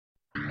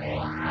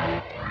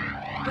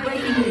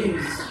Breaking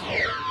news.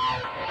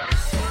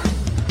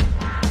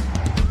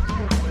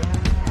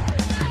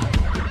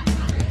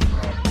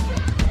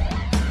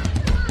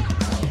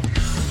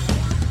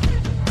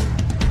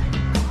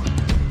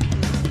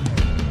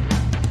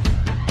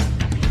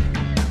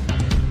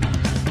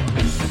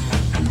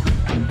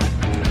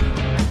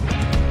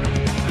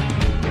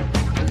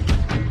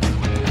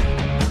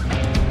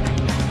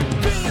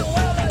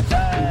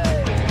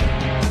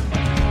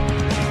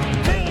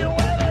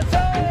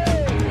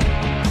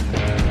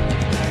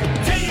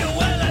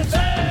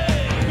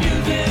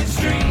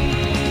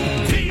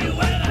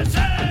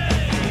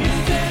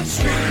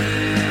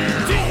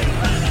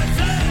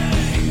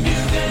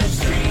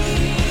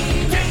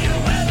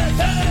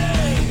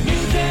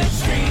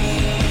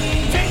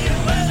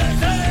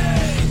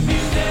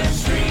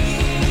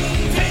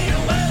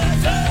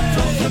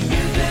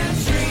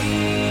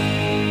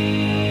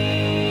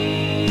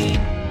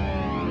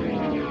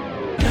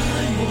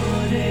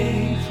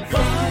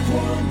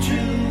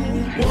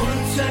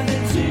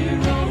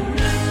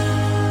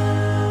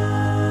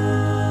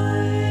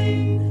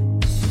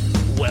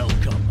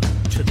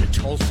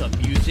 Tulsa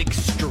Music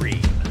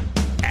Stream.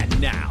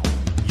 And now,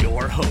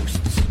 your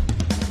hosts,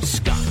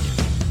 Scott,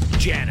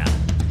 Jana,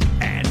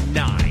 and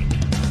Nine.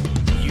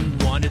 You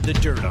wanted the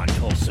dirt on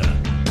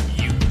Tulsa.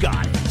 You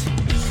got it.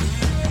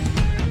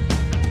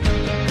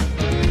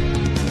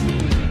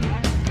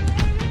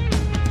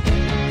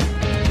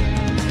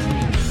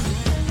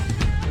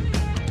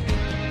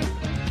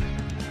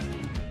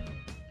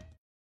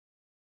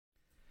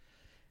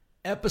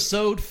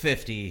 Episode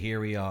 50, here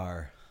we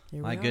are.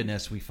 My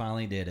goodness, we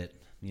finally did it,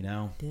 you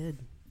know?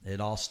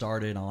 It all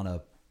started on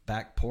a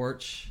back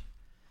porch,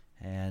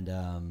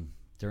 and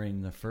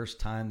during the first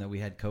time that we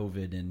had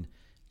COVID and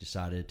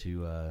decided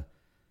to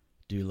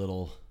do a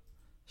little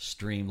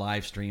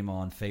live stream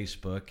on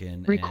Facebook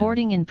and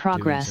recording in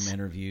progress, doing some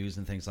interviews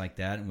and things like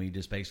that. And we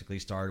just basically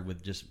started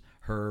with just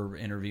her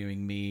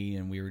interviewing me,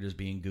 and we were just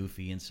being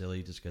goofy and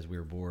silly just because we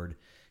were bored.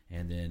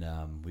 And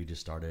then we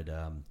just started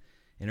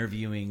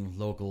interviewing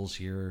local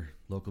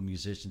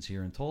musicians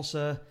here in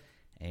Tulsa,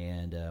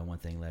 and one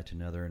thing led to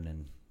another, and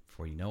then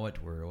before you know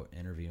it, we're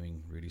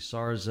interviewing Rudy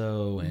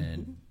Sarzo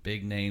and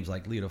big names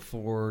like Lita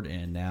Ford,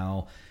 and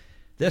now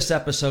this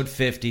episode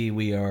 50,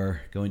 we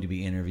are going to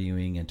be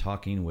interviewing and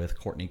talking with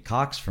Courtney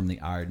Cox from the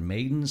Iron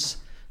Maidens.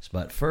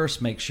 But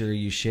first, make sure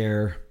you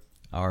share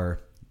our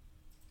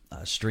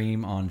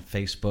stream on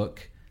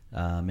Facebook,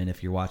 and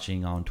if you're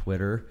watching on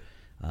Twitter,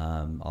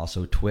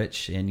 also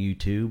Twitch and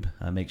YouTube,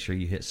 make sure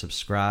you hit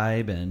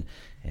subscribe and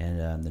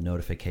the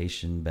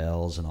notification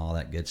bells and all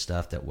that good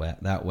stuff.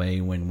 That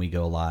way when we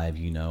go live,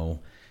 you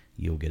know,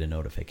 you'll get a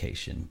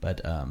notification.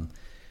 But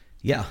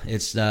yeah,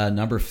 it's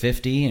number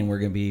 50, and we're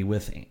going to be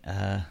with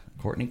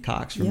Courtney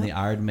Cox from the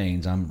Iron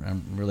Maidens.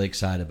 I'm really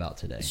excited about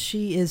today.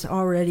 She is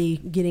already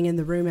getting in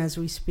the room as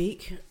we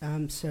speak,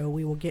 so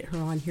we will get her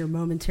on here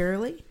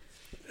momentarily.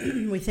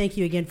 We thank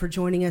you again for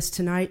joining us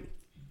tonight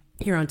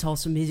here on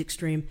Tulsa Music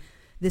Stream.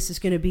 This is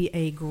going to be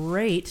a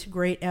great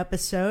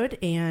episode,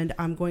 and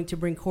I'm going to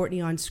bring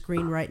Courtney on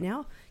screen right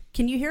now.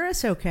 Can you hear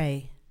us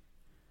okay?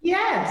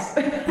 Yes.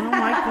 Oh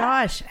my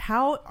gosh.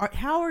 How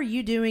are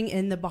you doing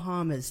in the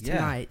Bahamas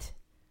tonight?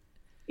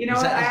 You know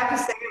what? I have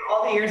to say,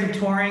 all the years of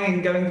touring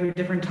and going through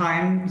different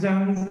time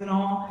zones and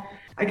all,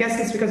 I guess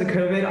it's because of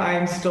COVID,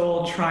 I'm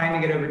still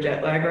trying to get over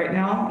jet lag right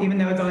now, even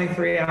though it's only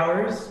 3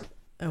 hours.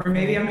 Okay. Or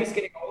maybe I'm just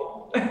getting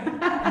old.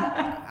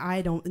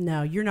 I don't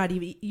know. You're not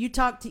even. You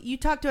talk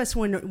to us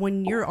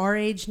when you're our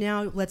age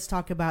now. Let's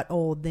talk about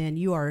old. Then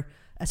you are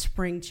a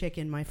spring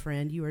chicken, my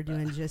friend. You are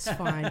doing just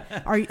fine.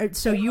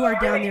 So you are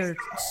down there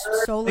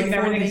solely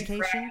for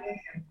vacation?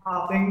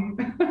 Popping.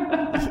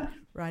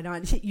 Right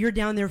on. You're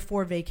down there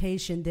for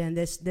vacation. Then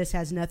this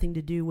has nothing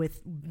to do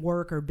with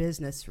work or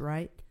business,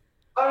 right?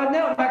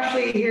 No, I'm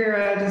actually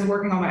here just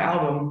working on my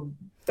album.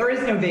 There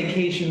is no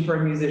vacation for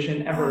a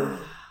musician ever.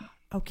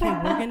 Okay,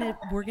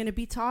 we're gonna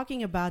be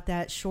talking about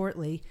that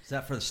shortly. Is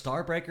that for the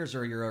Starbreakers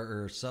or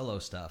your solo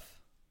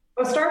stuff?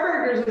 Well,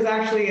 Starbreakers was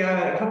actually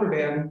a cover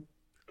band.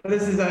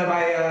 This is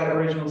my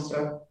original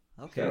stuff.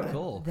 Okay,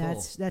 cool.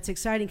 That's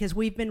exciting because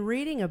we've been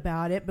reading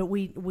about it, but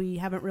we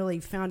haven't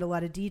really found a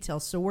lot of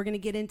details. So we're going to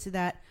get into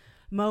that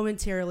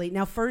momentarily.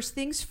 Now, first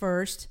things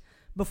first,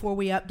 before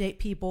we update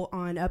people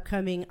on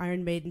upcoming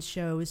Iron Maiden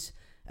shows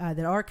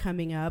that are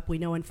coming up, we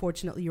know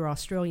unfortunately your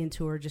Australian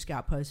tour just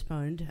got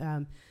postponed.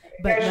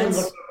 But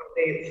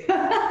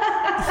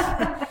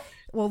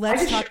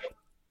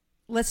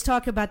let's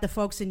talk about the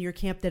folks in your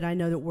camp that I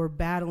know that were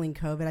battling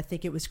COVID. I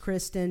think it was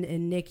Kristen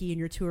and Nikki and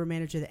your tour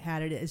manager that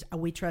had it.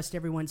 We trust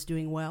everyone's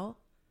doing well.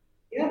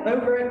 Yeah,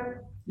 over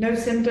it. No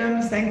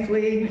symptoms,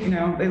 thankfully. You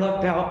know, they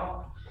lucked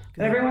out.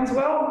 Good. Everyone's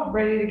well,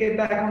 ready to get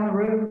back on the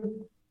road.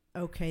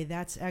 Okay,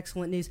 that's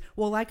excellent news.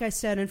 Well, like I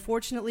said,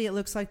 unfortunately, it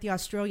looks like the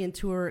Australian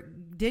tour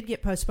did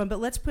get postponed, but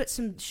let's put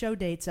some show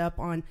dates up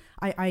on.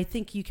 I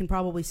think you can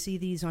probably see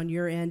these on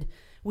your end.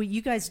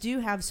 You guys do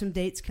have some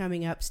dates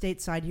coming up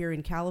stateside here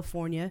in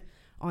California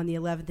on the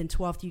 11th and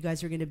 12th. You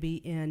guys are going to be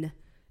in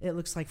it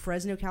looks like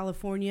Fresno,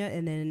 California,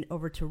 and then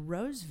over to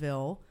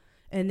Roseville.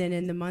 And then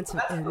in the months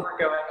that's where we're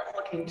going. I'm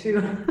looking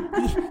too.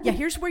 Yeah,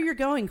 here's where you're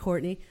going,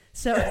 Courtney.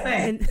 So,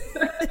 and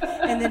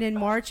then in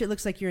March, it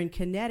looks like you're in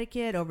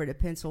Connecticut, over to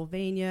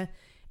Pennsylvania.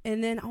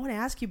 And then I want to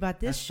ask you about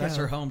this show. That's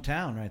her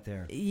hometown right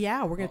there.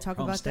 Yeah, we're going to talk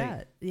about state.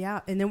 that. Yeah,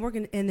 and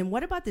then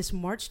what about this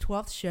March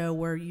 12th show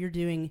where you're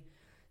doing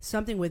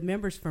something with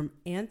members from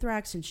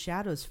Anthrax and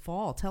Shadows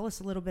Fall? Tell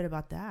us a little bit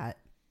about that.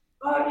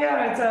 Oh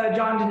yeah, it's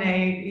John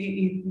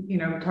Dene,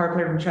 guitar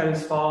player from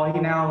Shadows Fall. He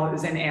now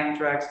is in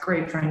Anthrax.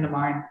 Great friend of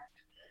mine.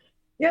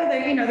 Yeah,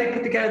 they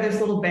put together this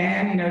little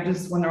band,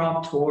 just when they're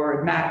off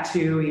tour. Matt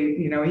too,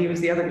 he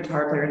was the other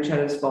guitar player in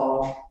Shadows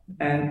Fall,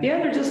 and yeah,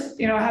 they're just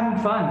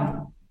having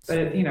fun. But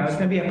it's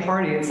gonna be a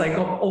party. It's like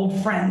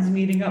old friends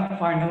meeting up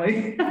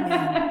finally.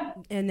 Yeah.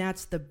 And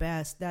that's the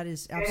best. That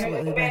is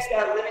absolutely the best.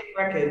 Living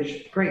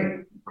Wreckage,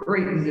 great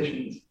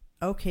musicians.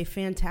 Okay,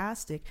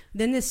 fantastic.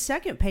 Then this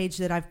second page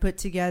that I've put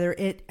together,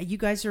 you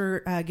guys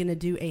are going to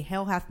do a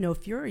Hell Hath No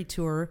Fury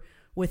tour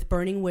with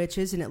Burning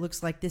Witches, and it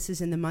looks like this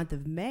is in the month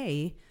of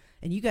May.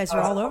 And you guys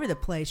are all over the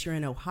place. You're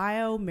in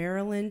Ohio,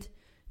 Maryland,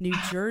 New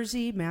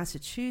Jersey,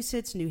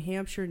 Massachusetts, New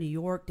Hampshire, New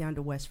York, down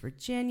to West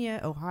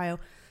Virginia, Ohio.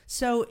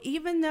 So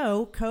even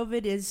though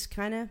COVID is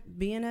kind of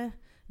being a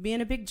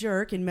big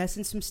jerk and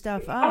messing some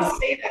stuff up.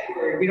 Don't say that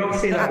word. We don't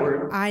say that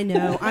word. I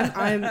know.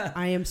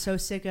 I am so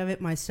sick of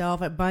it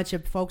myself. A bunch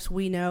of folks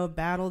we know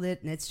battled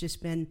it, and it's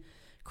just been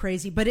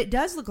crazy. But it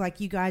does look like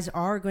you guys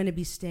are going to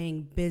be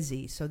staying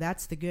busy, so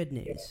that's the good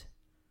news.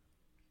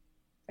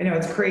 I know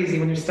it's crazy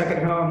when you're stuck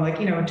at home,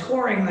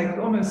 touring,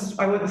 almost,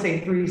 I wouldn't say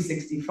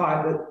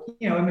 365, but,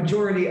 a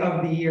majority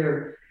of the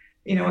year,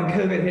 when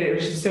COVID hit, it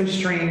was just so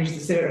strange to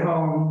sit at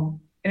home.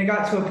 And it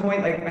got to a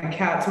point, my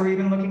cats were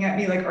even looking at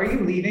me like, are you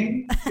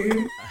leaving?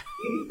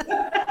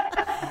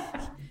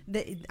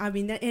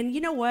 And you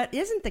know what?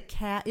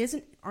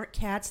 Aren't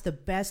cats the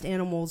best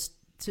animals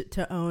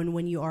to own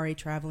when you are a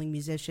traveling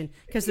musician?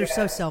 Because they're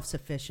so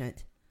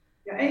self-sufficient.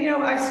 Yeah,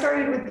 and I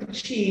started with the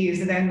cheese,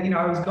 and then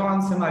I was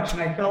gone so much,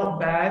 and I felt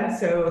bad.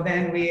 So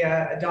then we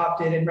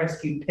adopted and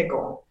rescued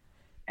Pickle,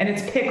 and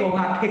it's Pickle,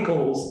 not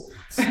Pickles.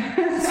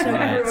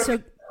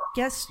 So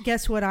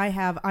guess what I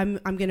have? I'm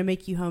going to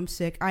make you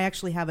homesick. I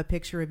actually have a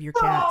picture of your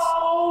cats.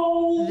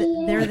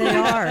 Oh, there they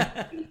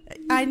are.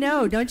 I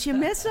know. Don't you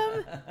miss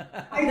them?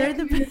 They're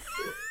the.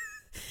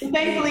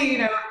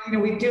 Thankfully,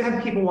 we do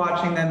have people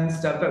watching them and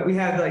stuff, but we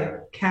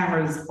have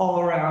cameras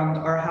all around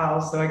our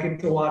house, so I get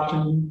to watch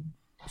them.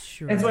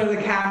 Sure. It's one of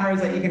the cameras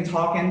that you can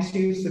talk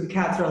into, so the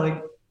cats are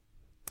like.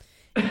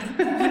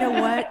 You know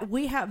what?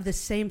 We have the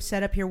same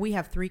setup here. We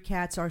have 3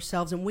 cats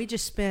ourselves, and we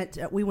just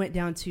we went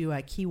down to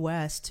Key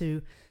West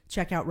to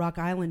check out Rock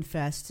Island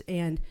Fest,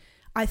 and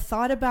I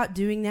thought about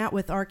doing that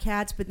with our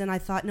cats, but then I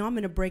thought, no, I'm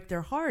going to break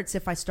their hearts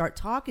if I start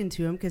talking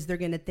to them, because they're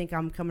going to think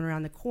I'm coming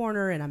around the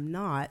corner, and I'm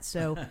not.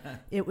 So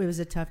it was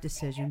a tough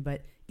decision,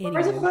 but anyway.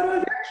 Where's a photo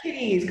of your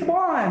kitties? Come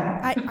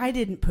on. I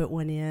didn't put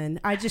one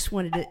in. I just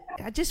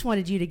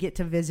wanted you to get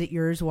to visit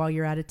yours while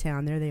you're out of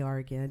town. There they are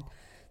again.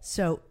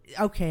 So,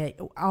 okay,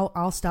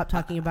 I'll stop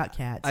talking about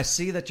cats. I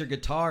see that your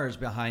guitar is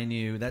behind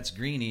you. That's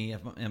Greenie.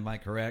 Am I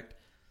correct?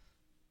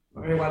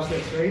 All right, watch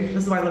this, right?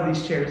 This is why I love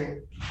these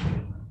chairs.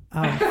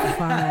 Oh,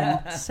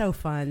 fun. So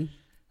fun.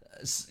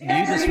 You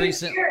just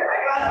recently...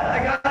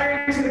 I got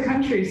her into the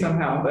country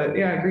somehow, but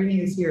yeah, Greenie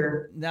is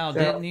here. Now,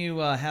 didn't you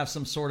have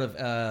some sort of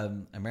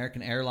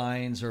American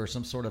Airlines or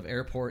some sort of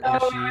airport issue?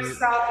 Oh,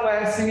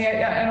 Southwest, and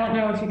yeah, I don't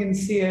know if you can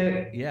see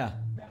it. Yeah.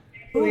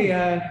 We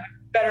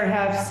better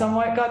have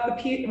somewhat got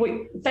the piece.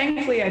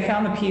 Thankfully, I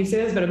found the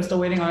pieces, but I'm still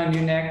waiting on a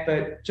new neck.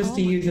 But just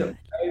to use it,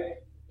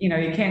 you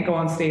can't go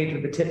on stage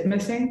with the tip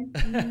missing.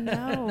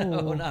 No,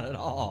 no, not at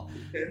all.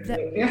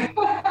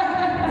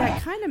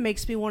 That kind of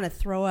makes me want to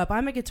throw up.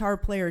 I'm a guitar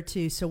player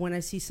too, so when I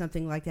see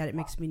something like that, it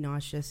makes me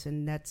nauseous,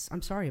 and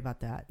I'm sorry about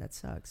that. That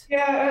sucks.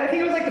 Yeah, I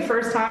think it was the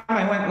first time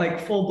I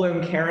went full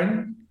blown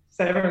Karen.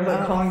 So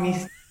everyone's calling me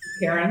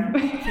Karen.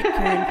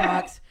 Karen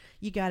Fox.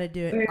 You got to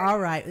do it. All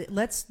right,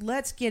 let's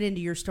get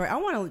into your story. I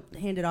want to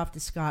hand it off to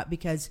Scott,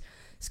 because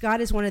Scott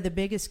is one of the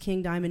biggest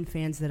King Diamond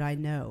fans that I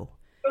know.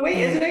 But wait,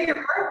 isn't it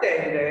your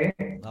birthday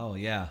today? Oh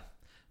yeah.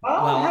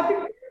 Oh, happy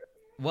birthday.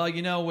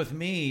 Well, with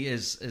me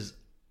is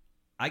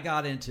I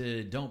got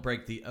into Don't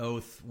Break the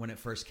Oath when it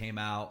first came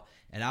out,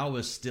 and I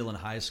was still in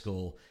high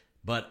school.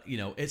 But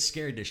it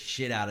scared the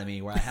shit out of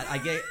me. Where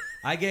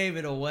I gave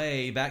it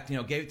away back.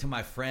 Gave it to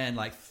my friend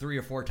 3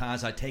 or 4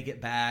 times. I take it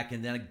back,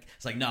 and then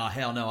it's like, no,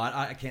 hell no,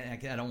 I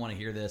can't. I don't want to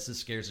hear this. This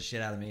scares the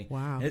shit out of me.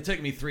 Wow. And it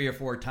took me 3 or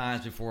 4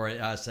 times before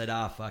I said,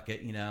 fuck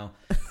it,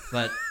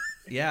 But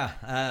yeah,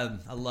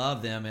 I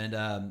love them, and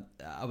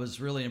I was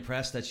really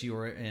impressed that you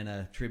were in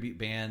a tribute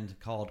band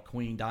called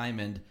Queen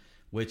Diamond,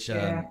 which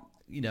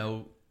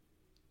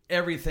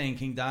everything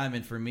King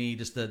Diamond for me,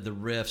 just the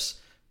riffs.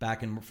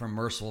 Back from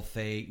Merciful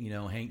Fate,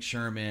 Hank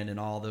Sherman and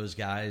all those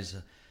guys,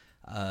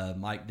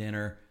 Mike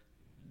Dinner.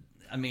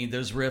 I mean,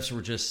 those riffs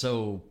were just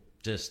so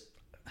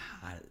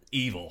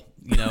evil,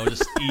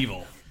 just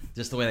evil.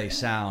 just the way they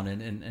sound,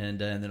 and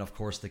then of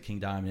course the King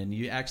Diamond. And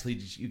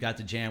you got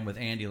to jam with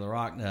Andy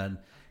LaRocca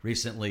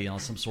recently on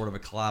some sort of a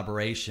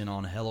collaboration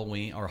on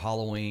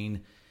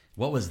Halloween.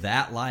 What was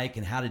that like,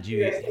 and how did you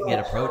get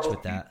approached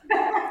with that?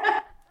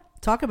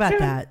 Talk about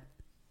that.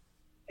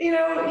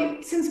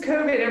 Since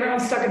COVID,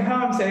 everyone's stuck at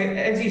home. So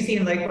as you've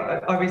seen, like,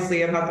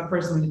 obviously I'm not the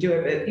person to do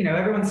it, but,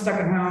 everyone's stuck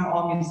at home.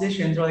 All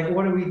musicians are like,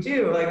 what do we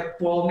do? Like,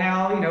 well,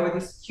 now, with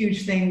this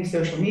huge thing,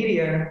 social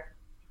media,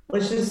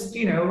 let's just,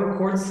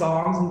 record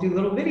songs and do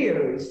little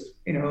videos,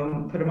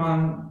 and put them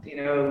on,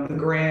 the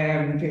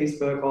gram,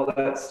 Facebook, all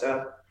that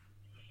stuff.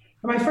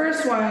 My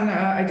first one,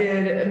 I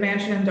did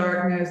Mansion in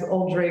Darkness,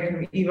 Old Drake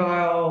from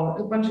Evil,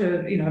 a bunch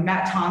of,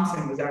 Matt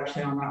Thompson was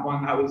actually on that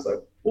one. I was like,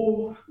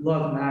 oh,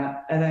 love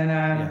Matt. And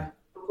then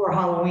before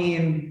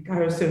Halloween,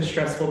 God, it was so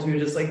stressful too,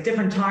 just like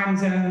different time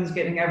zones,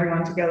 getting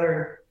everyone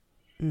together.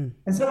 And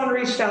someone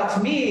reached out to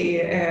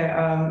me,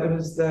 and it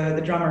was the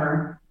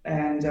drummer,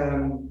 and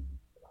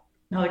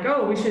they're like,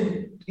 oh, we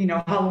should,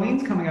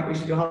 Halloween's coming up, we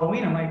should do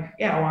Halloween. I'm like,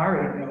 yeah, well, I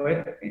already know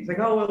it. He's like,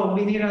 oh, well,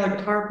 we need another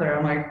guitar player.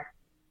 I'm like,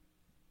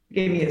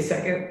 gave me a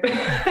second.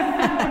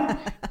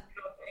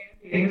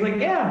 And he was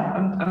like, yeah,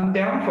 I'm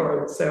down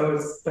for it.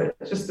 So but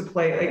just to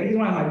play, like, he's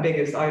one of my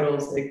biggest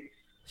idols. Like,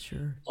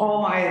 sure,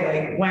 all my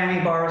like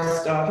whammy bar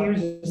stuff. He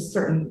was just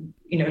certain,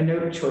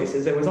 note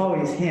choices. It was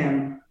always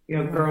him.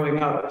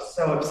 Growing up, I was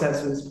so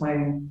obsessed with his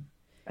playing.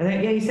 And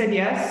then he said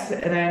yes,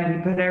 and then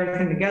we put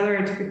everything together.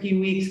 It took a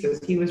few weeks because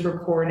he was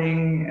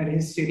recording at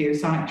his studio,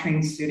 Sonic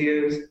Train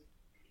Studios.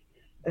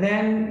 And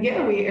then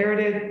we aired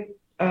it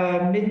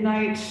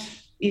midnight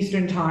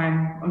Eastern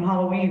time on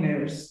Halloween.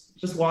 It was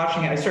just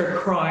watching it, I started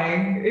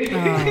crying. Oh,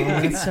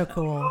 that's so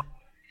cool.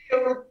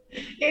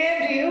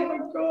 Andy, oh my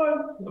God.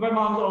 My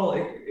mom's all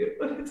like,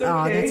 it's okay.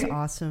 Oh, that's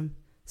awesome.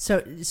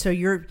 So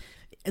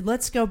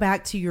let's go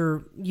back to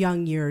your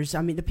young years.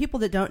 I mean, the people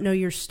that don't know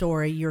your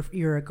story,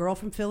 you're a girl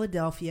from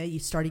Philadelphia. You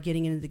started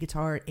getting into the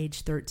guitar at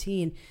age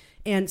 13.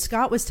 And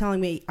Scott was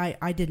telling me,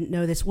 I didn't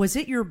know this. Was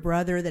it your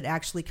brother that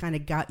actually kind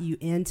of got you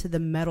into the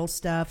metal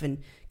stuff, and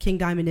King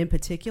Diamond in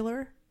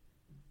particular?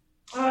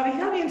 He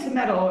got me into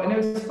metal, and it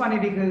was funny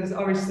because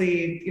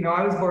obviously,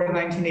 I was born in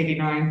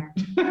 1989.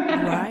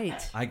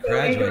 Right. I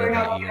graduated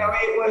that year.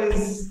 It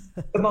was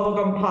the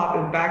bubblegum pop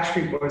of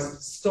Backstreet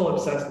Boys. Still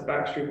obsessed with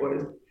Backstreet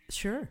Boys.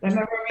 Sure. I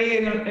remember me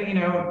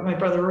and, my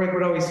brother Rick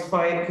would always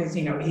fight because,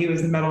 he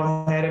was the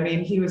metalhead. I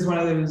mean, he was one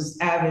of those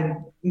avid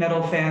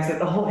metal fans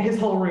that his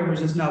whole room was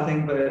just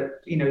nothing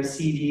but,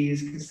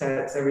 CDs,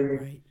 cassettes, everything.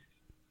 Right.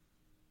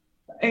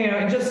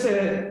 And, just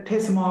to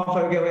piss him off,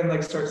 I would go in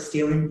and start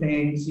stealing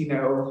things,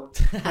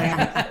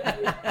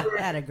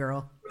 Had a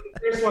girl.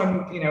 There's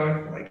one,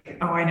 like,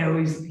 oh, I know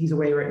he's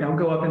away right now.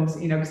 Go up and,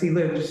 because he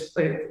lives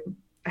like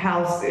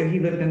house, he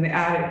lived in the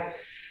attic.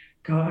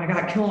 Go, I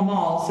got to kill them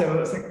all. So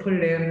it's like, put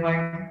it in,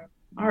 like,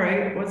 all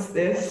right, what's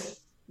this?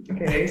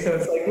 Okay, so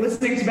it's like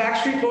listening to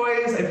Backstreet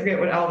Boys. I forget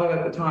what album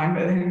at the time,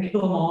 but then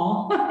kill them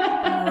all.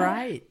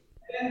 Right.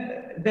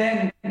 And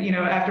then,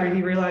 after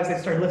he realized I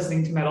started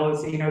listening to metal,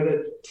 it's,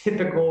 the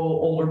typical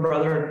older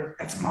brother,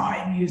 that's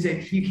my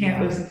music. You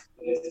can't listen to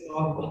this.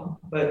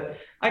 But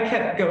I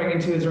kept going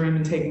into his room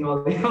and taking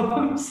all the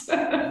albums.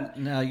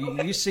 Now,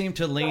 you seem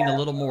to lean a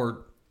little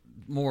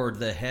more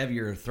the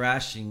heavier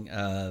thrashing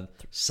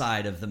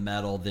side of the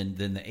metal than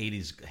the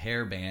 80s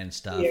hair band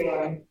stuff.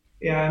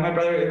 Yeah, my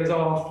brother, it was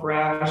all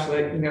thrash,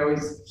 like,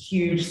 he's a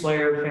huge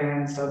Slayer fan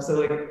and stuff. So,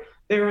 like,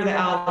 they were the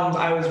albums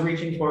I was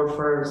reaching for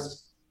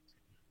first.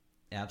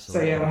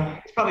 Absolutely. So,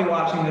 he's probably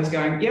watching this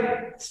going,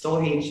 yep,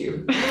 still hates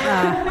you.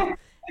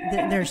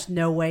 There's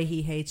no way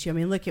he hates you. I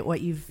mean, look at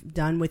what you've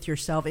done with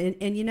yourself. And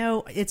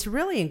it's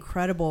really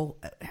incredible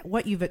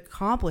what you've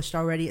accomplished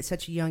already at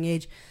such a young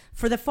age.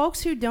 For the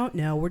folks who don't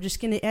know, we're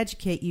just going to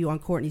educate you on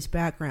Courtney's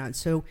background.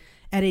 So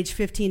at age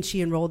 15,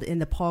 she enrolled in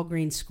the Paul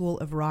Green School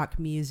of Rock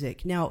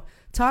Music. Now,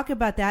 talk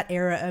about that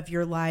era of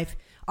your life.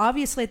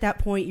 Obviously, at that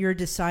point, you're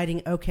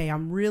deciding, okay,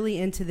 I'm really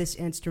into this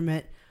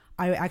instrument.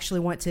 I actually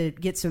want to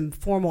get some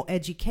formal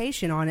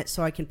education on it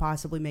so I can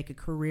possibly make a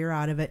career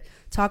out of it.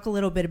 Talk a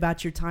little bit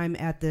about your time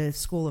at the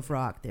School of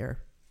Rock there.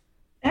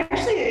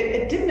 Actually,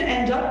 it didn't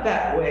end up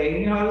that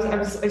way.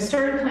 I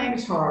started playing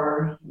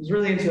guitar. I was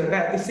really into it. But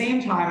at the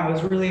same time, I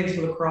was really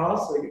into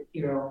lacrosse, like,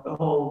 the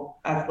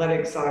whole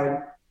athletic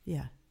side.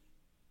 Yeah.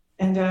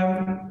 And,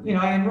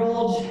 I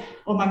enrolled,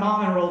 my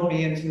mom enrolled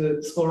me into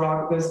the School of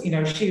Rock because, I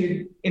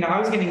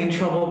was getting in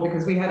trouble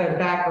because we had a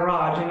back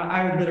garage and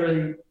I would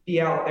literally be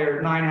out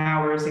there 9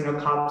 hours,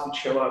 cops would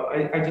show up.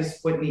 I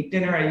just wouldn't eat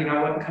dinner.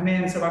 I wouldn't come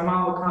in. So my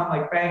mom would come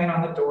like banging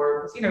on the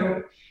door.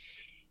 Because,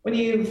 when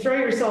you throw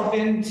yourself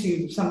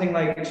into something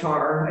like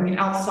guitar, I mean,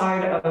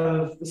 outside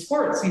of the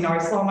sports, I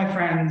saw my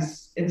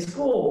friends in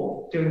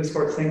school doing the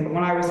sports thing. But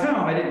when I was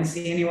home, I didn't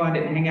see anyone,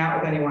 didn't hang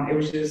out with anyone. It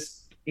was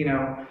just,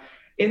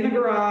 in the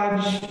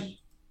garage,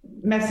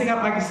 messing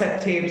up my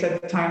cassette tapes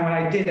at the time when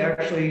I did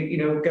actually,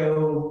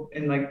 go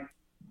and like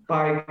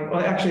buy,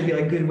 actually be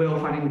like Goodwill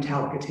finding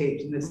Metallica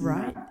tapes and this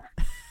right.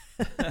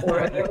 and that.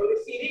 Or the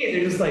CD,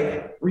 they're just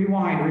like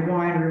rewind.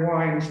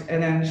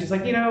 And then she's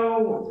like,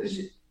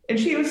 and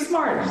she was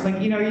smart. She's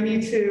like, you know, you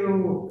need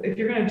to, if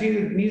you're going to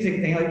do the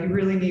music thing, like you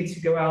really need to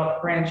go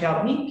out, branch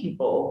out, meet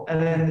people.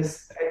 And then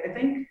I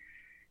think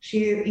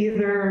she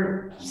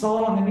either saw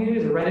it on the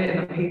news or read it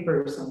in the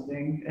paper or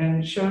something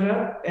and showed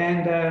up.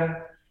 And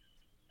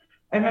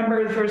I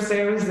remember the first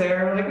day I was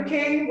there, like,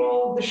 okay,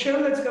 well, the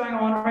show that's going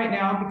on right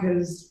now,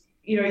 because,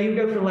 you know, you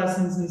go for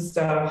lessons and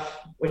stuff,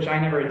 which I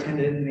never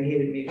attended and they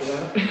hated me for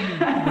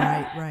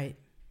that. Right.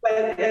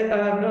 But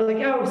they're like,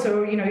 oh,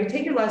 so, you know, you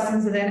take your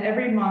lessons and then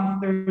every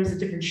month there's a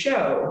different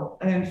show.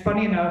 And then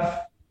funny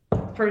enough,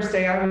 first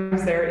day I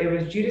was there, it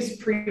was Judas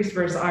Priest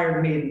versus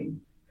Iron Maiden.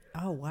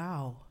 Oh,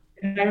 wow.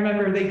 And I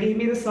remember they gave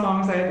me the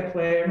songs I had to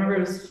play. I remember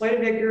it was Flight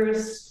of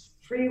Icarus,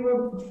 Free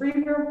Wheel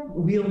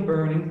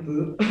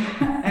Burning,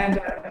 and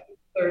the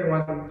third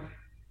one.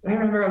 And I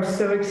remember I was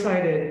so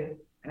excited.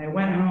 And I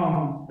went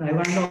home and I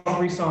learned all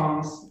 3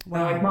 songs. Wow.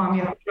 And I'm like, Mom,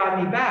 you have to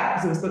drive me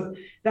back. Because it was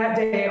that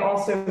day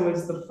also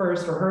was the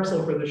first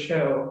rehearsal for the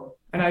show.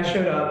 And I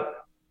showed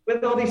up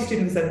with all these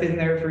students that had been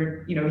there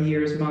for, you know,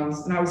 years,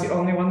 months. And I was the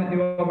only one that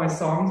knew all my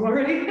songs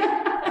already.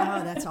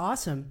 Oh, that's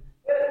awesome.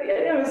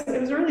 It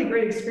was a really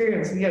great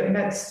experience. And yet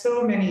met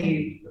so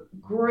many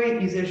great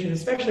musicians,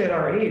 especially at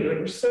our age. Like,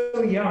 we're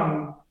so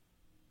young.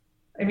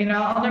 I mean,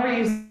 I'll never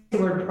use the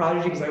word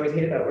prodigy because I always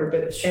hated that word,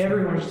 but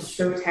everyone was just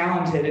so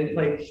talented and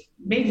like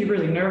made you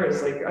really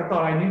nervous. Like, I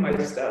thought I knew my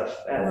stuff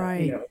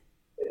at, you know,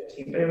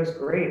 15, but it was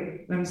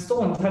great. And I'm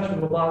still in touch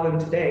with a lot of them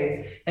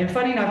today. And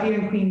funny enough,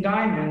 even Queen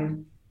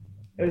Diamond,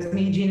 it was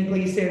me, Gina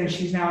Gleason,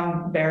 she's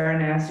now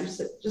Baroness.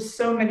 There's just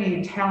so many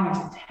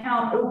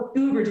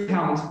uber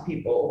talented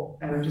people.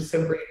 And I'm just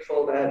so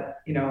grateful that,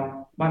 you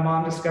know, my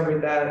mom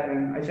discovered that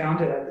and I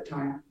found it at the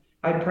time.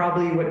 I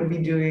probably wouldn't be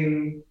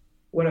doing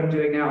what I'm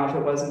doing now if it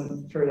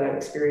wasn't for that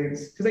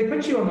experience. Because they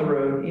put you on the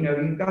road, you know,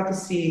 you got to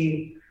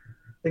see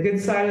the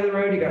good side of the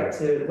road. You got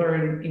to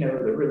learn, you know,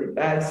 the really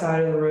bad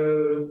side of the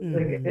road. Mm-hmm.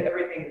 Like,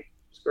 everything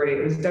was great.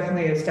 It was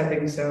definitely a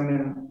stepping stone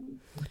and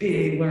a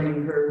big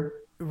learning curve.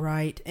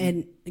 Right.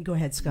 And go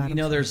ahead, Scott. You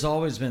know, there's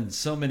always been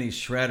so many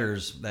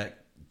shredders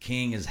that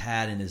King has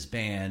had in his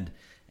band.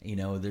 You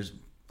know, there's,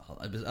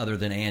 other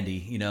than Andy,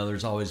 you know,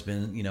 there's always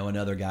been, you know,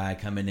 another guy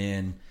coming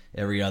in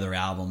every other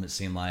album, it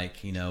seemed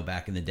like, you know,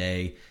 back in the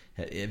day.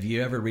 Have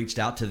you ever reached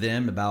out to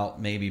them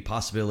about maybe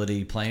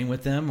possibility playing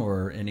with them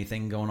or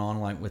anything going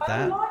on like with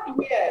that? Not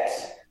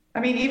yet.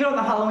 I mean, even on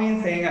the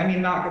Halloween thing, I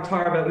mean, not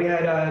guitar, but we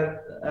had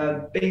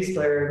a bass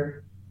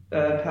player,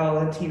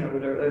 Palatino,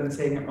 I'm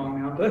saying it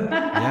wrong now, but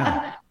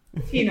yeah.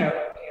 Tino.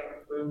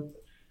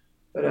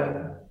 But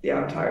yeah,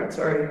 I'm tired,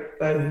 sorry.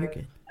 But no,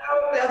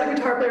 the other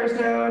guitar players,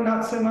 no,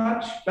 not so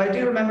much. But I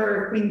do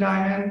remember Queen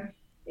Diamond.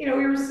 You know,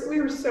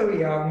 we were so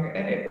young,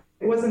 and it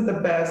wasn't the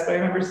best. But I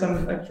remember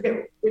I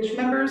forget which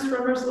members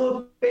from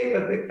Merciful Fate,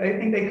 but I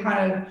think they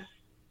kind of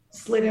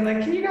slid in,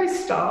 like, can you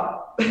guys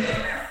stop?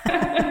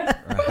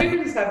 But we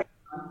were just having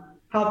fun.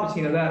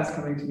 Palpatino, that's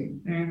coming to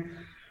me.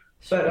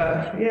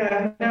 But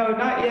yeah, no,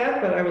 not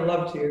yet, but I would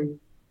love to.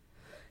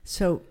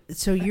 So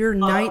you're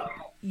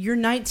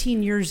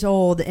 19 years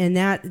old, and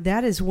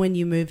that is when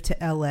you moved to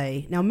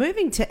LA. Now,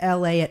 moving to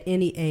LA at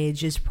any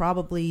age is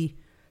probably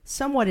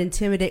somewhat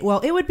intimidating. Well,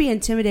 it would be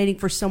intimidating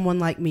for someone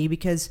like me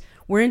because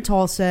we're in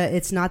Tulsa.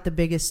 It's not the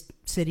biggest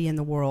city in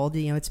the world.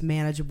 You know, it's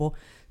manageable.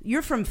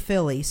 You're from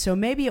Philly, so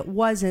maybe it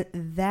wasn't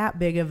that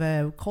big of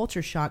a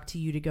culture shock to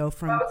you to go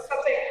from.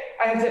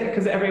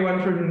 Because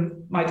everyone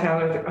from my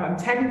town, I'm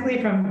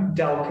technically from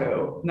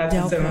Delco.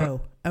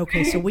 Delco.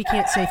 Okay, so we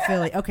can't say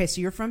Philly. Okay, so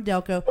you're from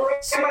Delco.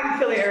 I'm at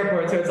Philly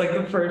Airport, so it's like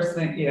the first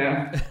thing,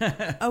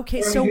 yeah.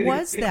 Okay, so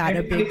was that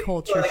a big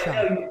culture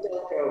shock?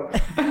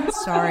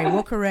 Sorry,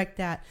 we'll correct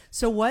that.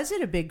 So was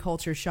it a big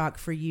culture shock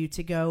for you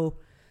to go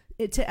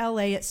to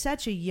LA at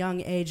such a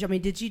young age? I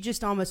mean, did you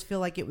just almost feel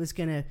like it was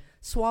going to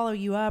swallow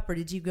you up, or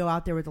did you go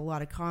out there with a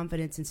lot of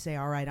confidence and say,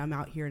 all right, I'm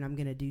out here and I'm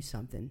going to do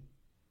something?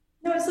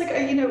 No, it's like,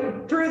 you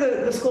know, through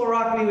the School of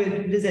Rock, we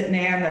would visit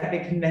NAMM, that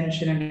big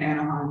convention in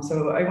Anaheim.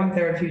 So I went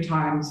there a few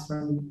times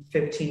from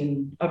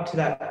 15 up to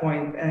that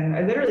point. And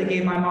I literally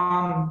gave my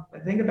mom, I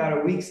think, about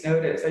a week's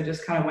notice. I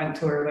just kind of went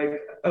to her like,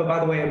 oh,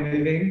 by the way, I'm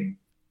moving.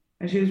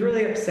 And she was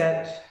really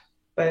upset.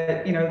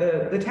 But, you know,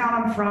 the town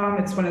I'm from,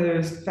 it's one of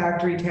those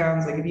factory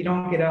towns. Like, if you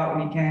don't get out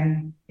when you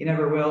can, you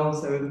never will.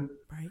 So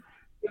right.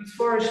 As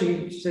far as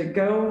she said,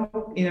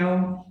 go, you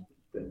know,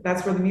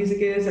 that's where the music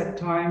is at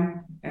the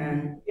time.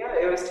 And yeah,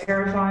 it was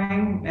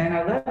terrifying, and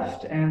I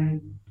left,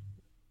 and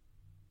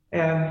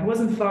it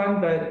wasn't fun,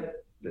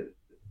 but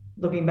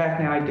looking back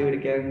now, I'd do it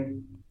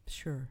again.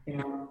 Sure. You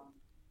know?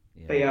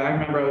 Yeah. But yeah, I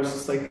remember I was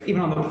just like,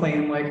 even on the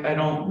plane, like, I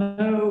don't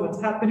know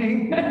what's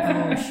happening.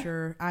 Oh,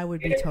 sure. I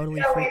would be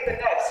totally freaked out.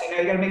 You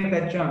know, you got to make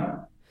that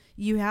jump.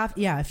 You have,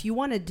 yeah, if you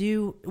want to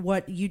do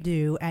what you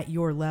do at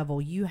your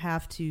level, you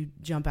have to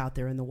jump out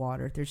there in the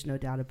water. There's no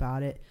doubt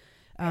about it.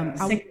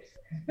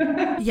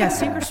 Yeah,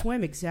 sink or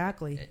swim,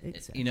 exactly.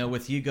 You know,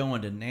 with you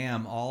going to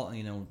NAMM all,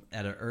 you know,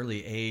 at an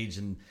early age,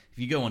 and if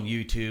you go on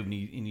YouTube and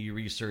you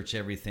research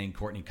everything,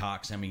 Courtney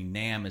Cox, I mean,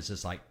 NAMM is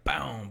just like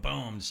boom,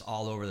 boom, just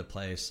all over the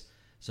place.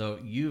 So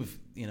you've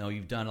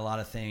done a lot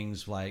of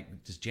things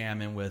like just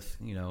jamming with,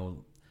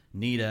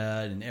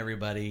 Nita and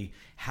everybody.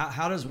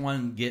 How does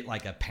one get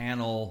like a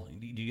panel?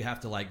 Do you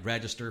have to like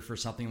register for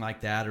something like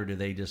that, or do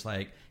they just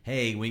like,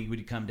 hey, would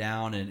you come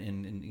down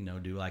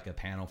and do like a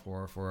panel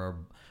for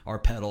our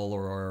pedal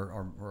or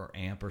our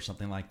amp or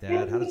something like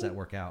that? How does that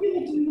work out?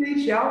 People do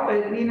reach out,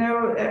 but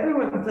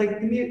everyone,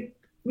 like, the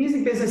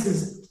music business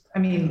is,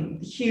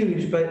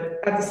 huge, but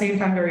at the same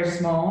time very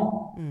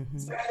small. Mm-hmm.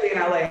 Especially in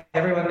LA,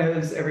 everyone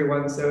knows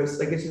everyone, so it's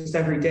just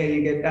every day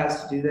you get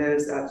asked to do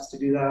this, asked to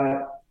do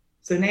that.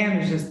 So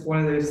NAMM is just one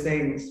of those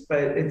things, but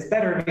it's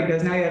better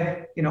because now you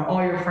have,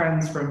 all your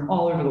friends from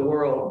all over the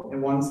world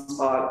in one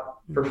spot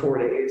for 4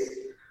 days.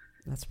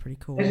 That's pretty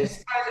cool. It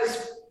just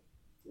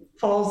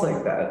falls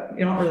like that.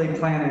 You don't really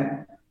plan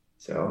it.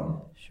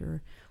 So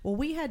sure. Well,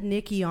 we had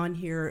Nikki on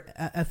here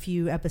a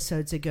few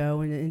episodes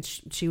ago, and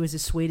she was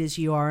as sweet as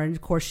you are. And,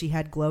 of course, she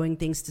had glowing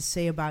things to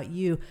say about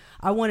you.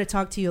 I want to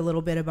talk to you a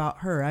little bit about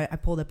her. I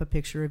pulled up a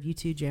picture of you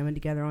two jamming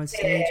together on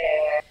stage.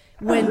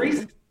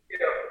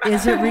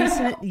 Is it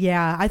recent?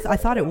 Yeah, I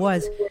thought it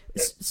was.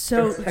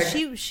 So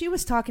she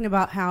was talking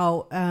about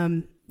how,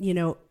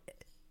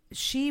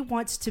 she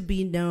wants to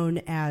be known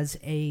as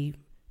a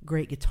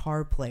great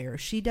guitar player.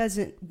 She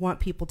doesn't want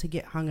people to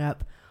get hung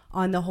up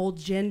on the whole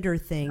gender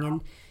thing.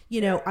 And,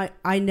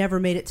 I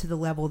never made it to the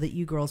level that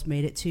you girls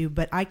made it to,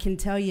 but I can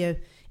tell you,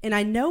 and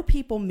I know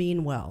people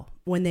mean well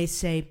when they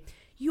say,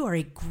 you are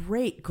a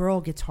great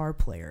girl guitar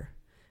player.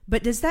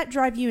 But does that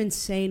drive you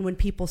insane when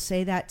people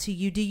say that to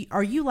you?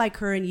 Are you like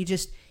her and you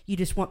just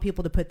want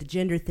people to put the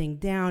gender thing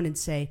down and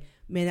say,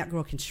 man, that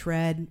girl can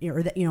shred,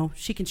 or that,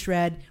 she can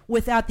shred,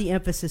 without the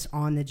emphasis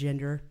on the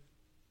gender?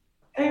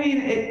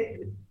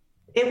 It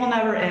will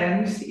never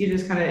end. You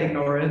just kind of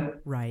ignore it.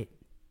 Right.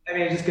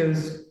 It just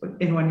goes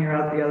in one ear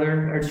out the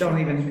other, or don't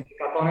even pick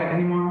up on it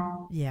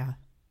anymore. Yeah.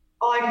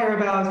 All I care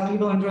about is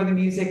people enjoy the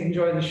music,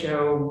 enjoy the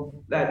show.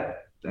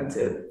 That's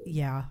it.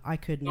 Yeah, I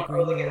couldn't agree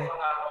really more. Get hung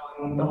up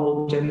on the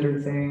whole gender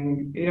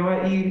thing. You know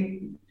what?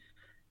 You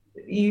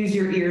use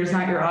your ears,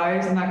 not your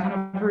eyes. I'm that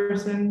kind of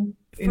person.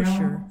 For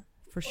sure.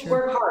 Just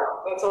work hard.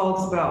 That's all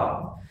it's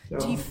about. So.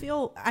 Do you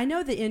feel? I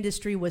know the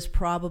industry was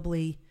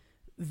probably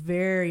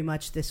very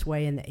much this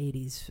way in the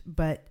 80s,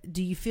 but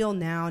do you feel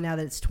now that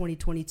it's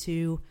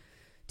 2022,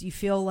 do you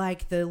feel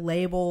like the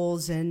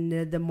labels and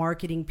the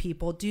marketing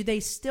people, do they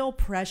still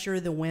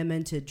pressure the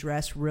women to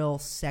dress real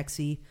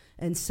sexy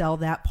and sell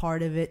that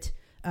part of it?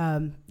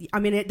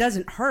 It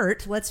doesn't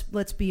hurt. Let's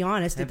be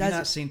honest. Have you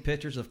not seen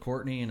pictures of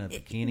Courtney in a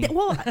bikini?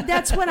 Well,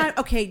 that's what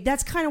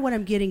that's kind of what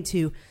I'm getting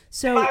to.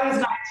 So I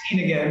was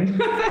 19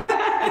 again.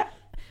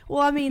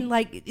 Well,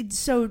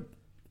 so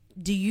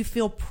do you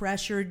feel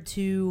pressured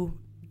to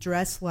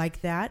dress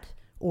like that,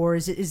 or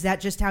is that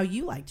just how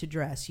you like to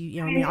dress?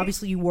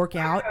 Obviously you work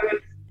out.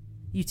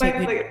 You take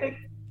good.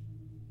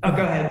 Oh,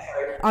 go ahead.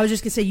 Sorry. I was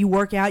just gonna say you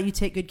work out. You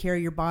take good care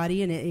of your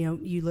body,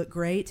 and you look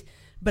great.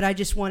 But I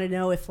just want to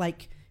know if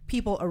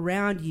people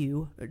around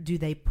you, do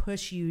they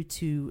push you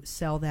to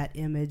sell that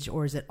image,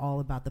 or is it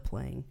all about the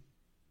playing?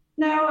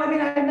 No, I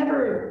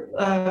never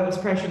was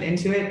pressured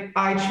into it.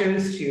 I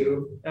chose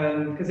to,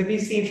 because if you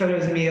see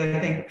photos of me, I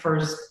think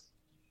first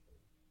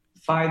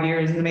 5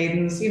 years in the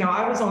Maidens,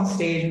 I was on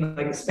stage in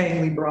like a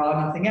spangly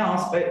bra, nothing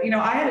else. But,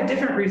 I had a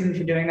different reason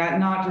for doing that,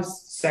 not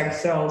just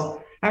sex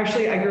sells.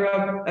 Actually, I grew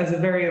up as a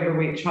very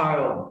overweight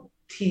child,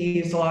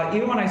 teased a lot.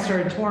 Even when I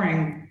started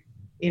touring,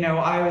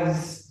 I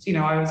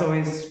was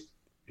always,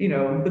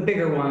 the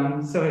bigger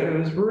one. So it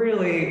was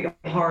really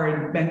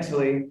hard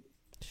mentally.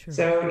 Sure.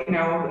 So,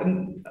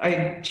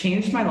 I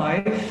changed my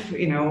life.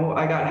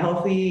 I got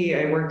healthy.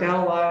 I worked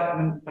out a lot,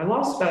 and I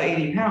lost about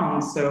 80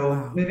 pounds. So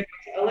wow. Moving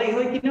to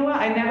LA, what?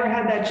 I never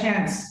had that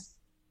chance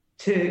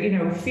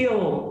to,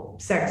 feel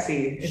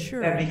sexy. If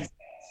sure. That makes sense.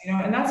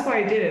 And that's why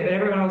I did it. But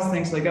everyone else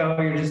thinks oh,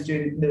 you're just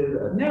doing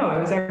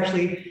no.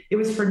 It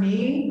was for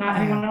me,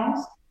 not anyone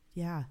else.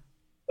 Yeah.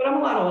 But I'm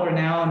a lot older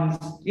now,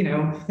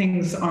 and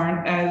things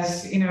aren't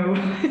as in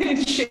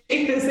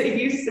shape as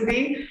they used to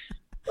be.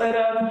 But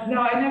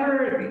no,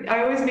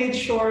 I always made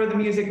sure the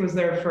music was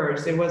there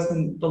first. It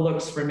wasn't the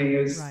looks for me.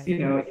 It was, right.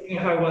 Even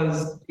if I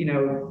was,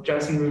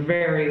 dressing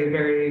very,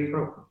 very,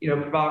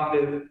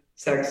 provocative,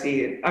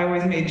 sexy, I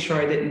always made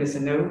sure I didn't miss a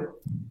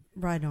note.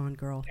 Right on,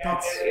 girl.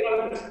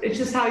 It's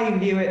just how you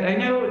view it. I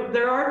know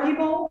there are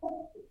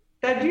people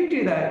that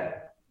do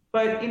that.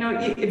 But,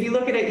 if you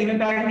look at it, even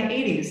back in the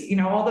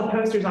 80s, all the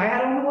posters I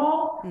had on the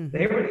wall,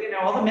 they were,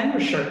 all the men were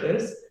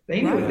shirtless.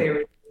 They knew what they were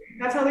doing.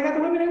 That's how they got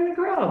the women in the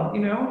crowd,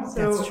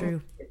 So that's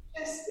true.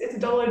 It's a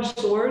double-edged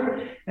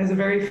sword. It's a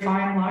very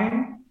fine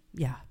line.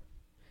 Yeah.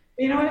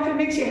 If it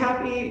makes you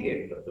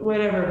happy,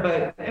 whatever.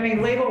 But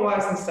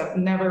label-wise and stuff,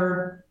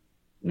 never.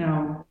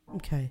 No.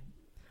 Okay.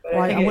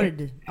 Well, I wanted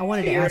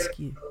to ask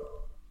you.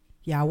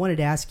 Yeah, I wanted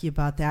to ask you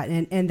about that,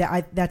 and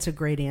that's a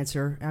great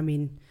answer.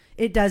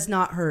 It does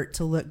not hurt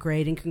to look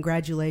great, and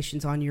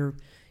congratulations on your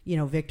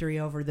victory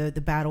over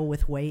the battle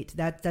with weight.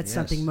 That's yes.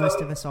 Something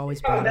most of us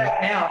always battle.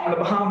 That now in the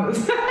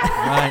Bahamas.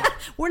 Right.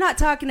 We're not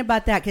talking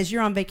about that because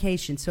you're on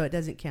vacation, so it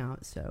doesn't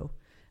count. So,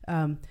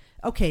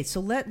 Okay, so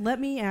let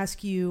me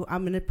ask you.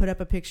 I'm going to put up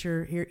a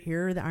picture here.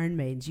 Here are the Iron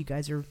Maidens. You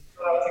guys are.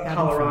 I was in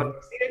Colorado.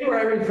 See, where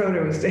every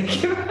photo was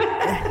taken.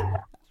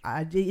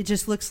 It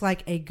just looks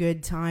like a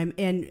good time.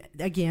 And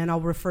again,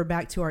 I'll refer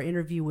back to our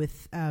interview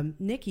with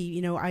Nikki.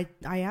 You know, I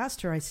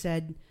asked her. I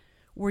said,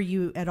 "Were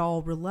you at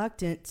all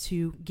reluctant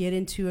to get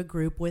into a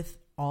group with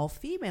all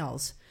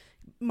females?"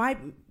 My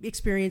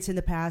experience in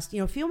the past,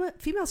 you know,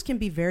 females can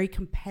be very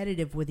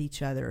competitive with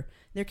each other.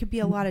 There could be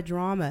a lot of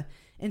drama.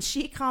 And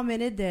she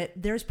commented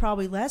that there's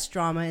probably less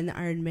drama in the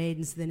Iron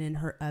Maidens than in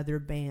her other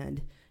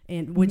band.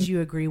 And would you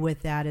agree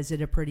with that? Is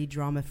it a pretty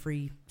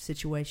drama-free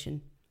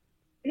situation?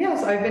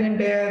 Yes, I've been in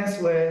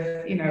bands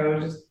with, you know,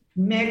 just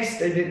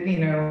mixed. I did, you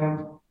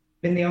know,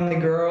 been the only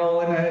girl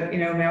in a, you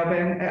know, male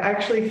band. I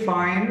actually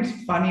find,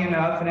 funny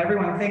enough, and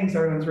everyone thinks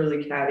everyone's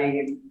really catty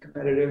and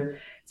competitive.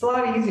 It's a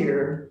lot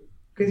easier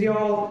because you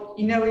all,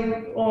 you know,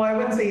 well, I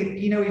wouldn't say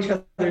you know each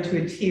other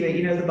to a T, but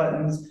you know the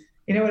buttons.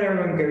 You know what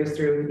everyone goes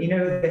through. You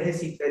know the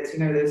hissy fits. You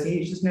know this.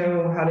 You just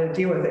know how to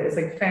deal with it. It's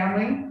like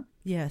family.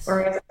 Yes.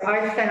 Whereas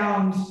I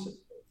found,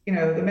 you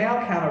know, the male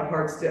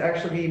counterparts to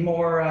actually be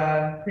more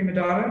prima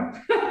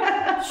donna.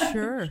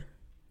 Sure.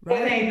 Right.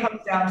 And then it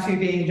comes down to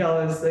being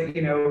jealous that,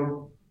 you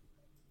know,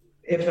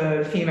 if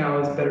a female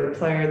is a better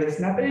player, this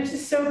and that. But it's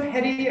just so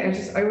petty.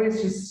 I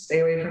always just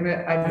stay away from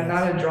it. I'm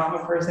not a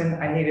drama person.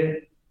 I hate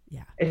it.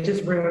 Yeah. It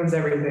just ruins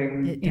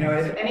everything. You know,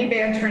 if any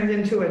band turns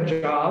into a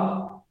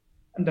job,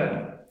 I'm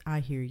done. I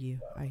hear you.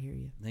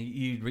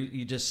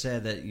 You just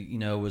said that, you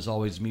know, it was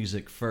always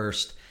music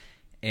first.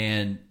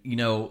 And, you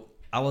know,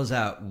 I was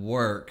at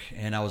work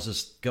and I was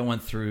just going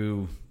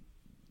through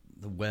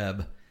the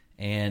web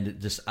and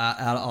just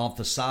out off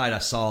the side, I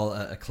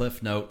saw a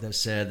cliff note that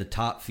said the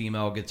top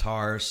female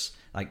guitarists,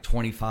 like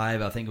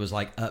 25, I think it was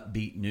like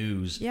Upbeat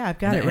News. Yeah, I've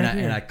got it right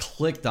here. And I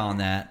clicked on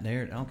that.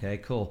 There, okay,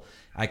 cool.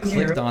 I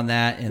clicked on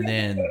that, and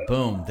then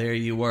boom, there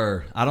you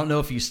were. I don't know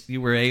if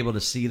you were able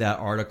to see that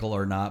article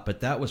or not,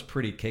 but that was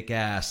pretty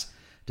kick-ass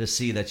to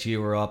see that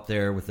you were up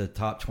there with the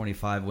top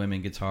 25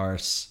 women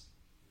guitarists.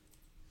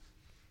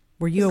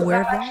 Were you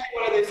aware of that? I'm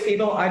actually one of those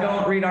people. I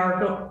don't read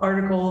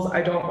articles.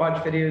 I don't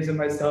watch videos of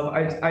myself.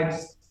 I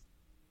just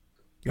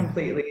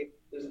completely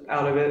just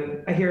out of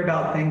it. I hear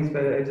about things,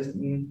 but I just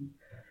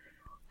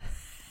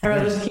I'd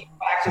rather just keep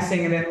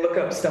practicing and then look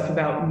up stuff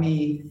about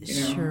me.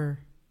 You know? Sure.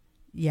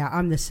 Yeah,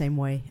 I'm the same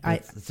way.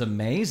 It's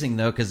amazing,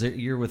 though, because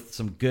you're with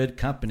some good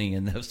company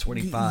in those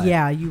 25.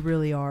 Yeah, you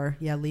really are.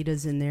 Yeah,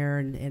 Lita's in there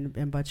and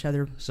a bunch of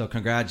other. So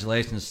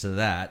congratulations to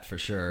that, for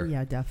sure.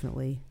 Yeah,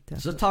 definitely.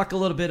 So talk a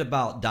little bit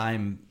about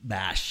Dime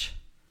Bash.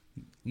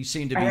 You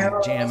seem to be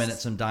jamming at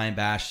some Dime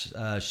Bash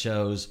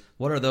shows.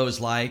 What are those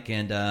like,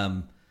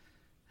 and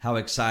how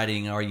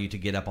exciting are you to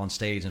get up on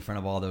stage in front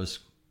of all those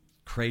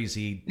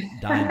crazy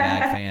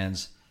Dimebag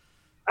fans?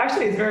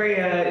 Actually, it's very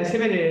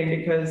intimidating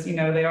because, you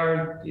know, they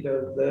are, you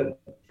know, the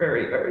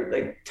very, very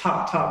like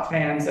top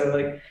fans. So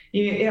like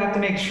you have to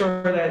make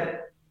sure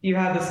that you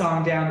have the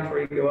song down before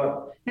you go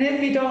up. And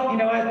if you don't, you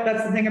know what,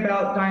 that's the thing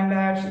about Dime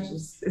Bash.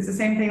 It's the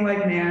same thing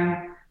like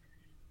Man.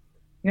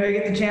 You know, you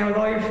get to jam with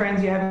all your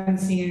friends you haven't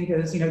seen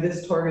because, you know,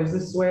 this tour goes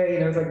this way, you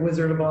know, it's like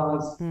Wizard of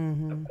Oz.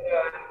 Mm-hmm.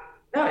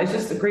 No, it's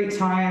just a great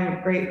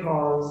time, great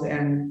calls,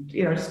 and,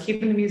 you know, just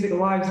keeping the music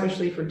alive,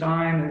 especially for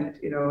Dime and,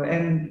 you know,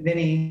 and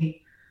Vinny.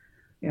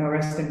 You know,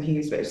 rest in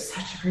peace, but it's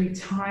such a great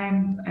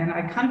time. And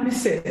I kind of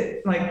miss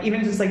it. Like,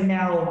 even just like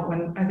now,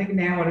 when I think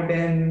now would have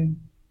been,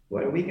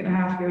 what, a week and a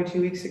half ago,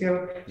 2 weeks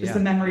ago, just the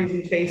memories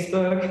in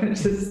Facebook. And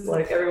it's just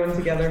like everyone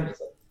together. I'm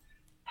just like,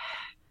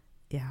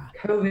 yeah.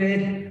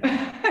 COVID.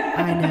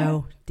 I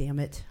know. Damn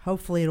it.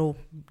 Hopefully it'll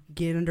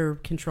get under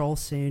control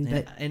soon.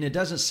 But and it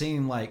doesn't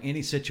seem like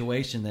any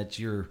situation that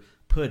you're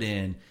put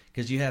in,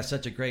 because you have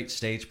such a great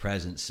stage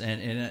presence. And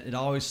it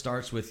always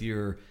starts with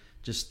your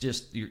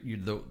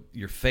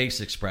your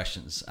face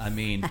expressions. I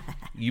mean,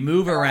 you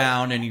move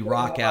around and you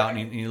rock out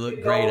and you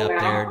look great up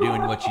there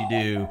doing what you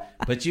do,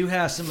 but you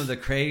have some of the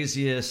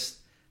craziest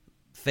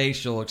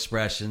facial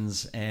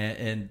expressions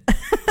and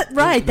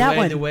right,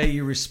 the way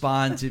you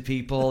respond to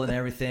people and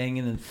everything.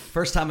 And the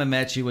first time I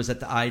met you was at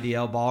the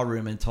IDL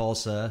Ballroom in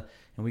Tulsa,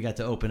 and we got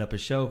to open up a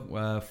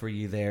show for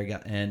you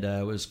there. And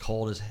it was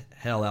cold as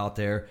hell out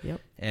there. Yep.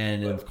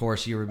 And of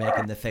course, you were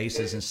making the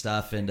faces and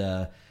stuff, and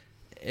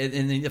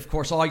then, of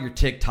course, all your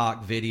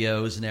TikTok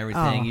videos and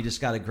everything. You just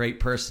got a great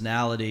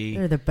personality.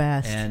 They're the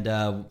best.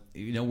 And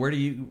you know,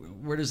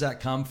 where does that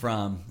come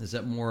from? Is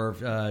that more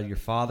of your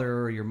father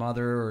or your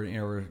mother or, you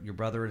know, or your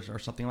brother or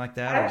something like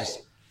that?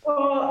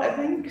 Well, I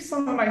think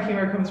some of my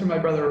humor comes from my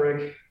brother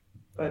Rick,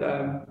 but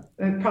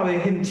probably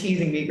him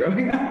teasing me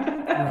growing up.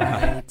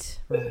 Right.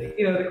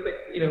 You know, the quick,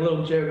 you know,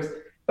 little jokes.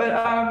 But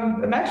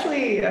I'm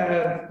actually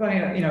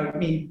funny. You know,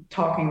 me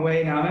talking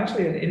away now. I'm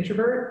actually an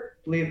introvert.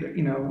 Believe it,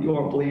 you know, you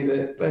won't believe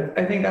it, but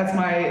I think that's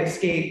my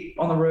escape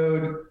on the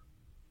road.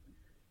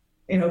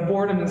 You know,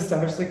 boredom and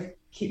stuff. I just like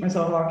keep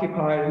myself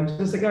occupied, and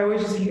just like I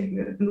always just.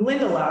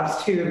 Linda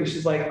laughs too.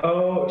 She's like,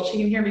 oh, she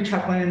can hear me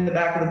chuckling in the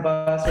back of the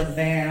bus or the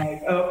van.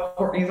 Like, oh,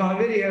 Courtney's on a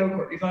video.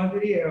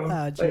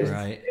 Oh, But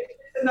right.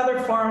 It's another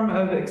form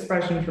of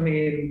expression for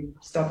me,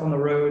 stuff on the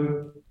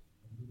road.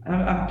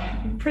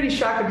 I'm pretty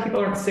shocked that people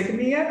aren't sick of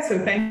me yet, so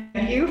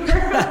thank you for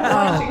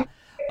watching.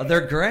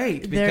 They're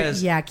great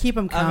because keep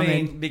them coming. I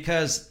mean,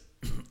 because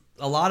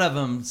a lot of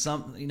them,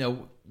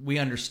 we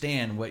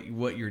understand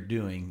what you're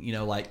doing. You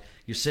know, like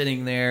you're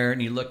sitting there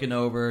and you're looking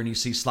over and you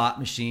see slot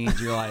machines.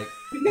 You're like,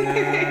 you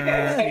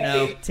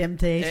know,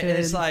 temptation. And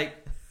it's like,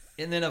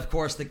 and then of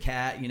course the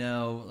cat, you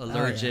know,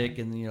 allergic,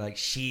 and you're like,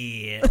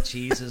 shit,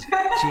 cheese is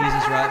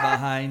right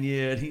behind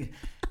you.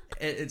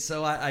 And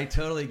so I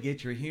totally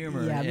get your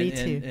humor. Yeah, me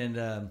too.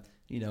 And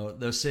you know,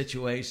 those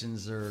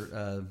situations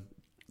are,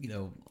 you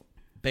know,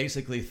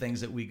 basically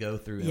things that we go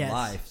through in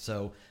life.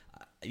 So,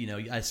 you know,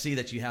 I see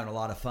that you're having a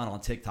lot of fun on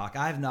TikTok.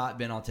 I've not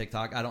been on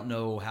TikTok. I don't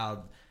know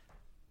how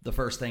the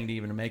first thing to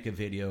even make a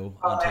video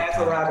on TikTok. That's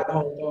a rabbit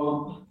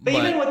hole. But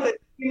even with the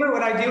humor,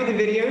 what I do with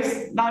the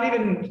videos, not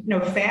even, you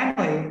know,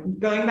 family,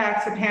 going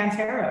back to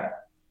Pantera.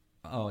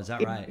 Oh, is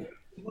that right?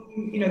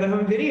 You know, the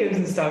home videos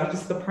and stuff,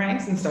 just the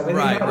pranks and stuff.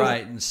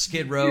 Right. And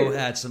Skid Row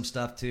had some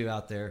stuff too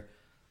out there.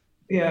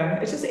 Yeah,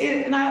 it's just,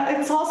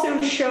 it's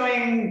also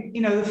showing, you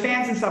know, the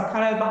fans and stuff,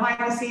 kind of behind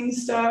the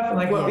scenes stuff and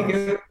like what we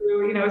go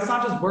through. You know, it's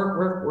not just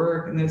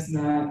work, and this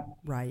and that.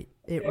 Right.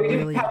 It we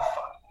really. Have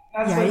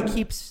fun.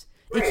 That's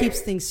it keeps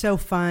things so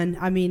fun.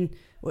 I mean,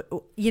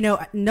 you know,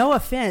 no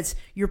offense,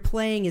 your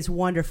playing is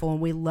wonderful and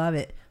we love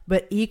it,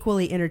 but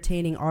equally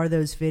entertaining are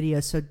those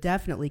videos. So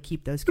definitely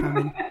keep those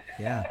coming.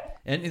 Yeah.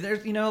 And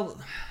there's, you know,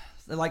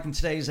 like in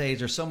today's age,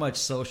 there's so much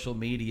social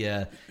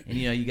media, and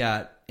you know, you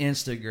got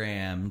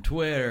Instagram,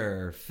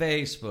 Twitter,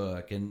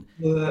 Facebook, and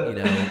you know,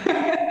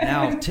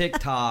 now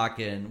TikTok,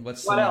 and what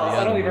else?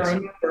 I don't even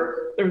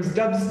remember. There was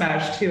Dub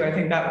Smash too. I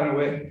think that went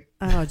away.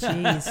 Oh,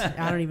 geez,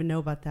 I don't even know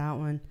about that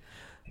one.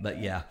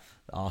 But yeah,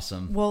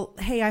 awesome. Well,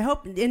 hey, I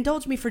hope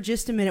indulge me for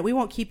just a minute. We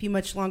won't keep you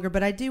much longer,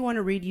 but I do want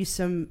to read you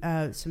some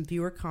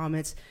viewer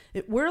comments.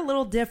 We're a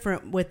little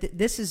different with it.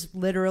 This is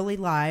literally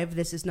live.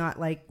 This is not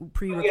like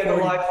pre-recorded. Yeah,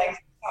 the live things.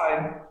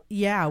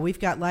 Yeah, we've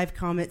got live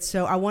comments.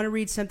 So I want to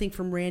read something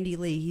from Randy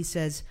Lee. He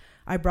says,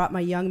 I brought my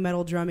young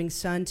metal drumming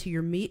son to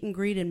your meet and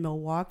greet in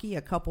Milwaukee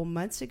a couple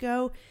months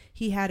ago.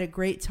 He had a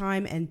great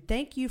time, and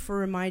thank you for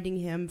reminding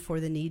him for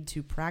the need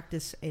to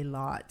practice a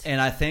lot.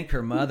 And I think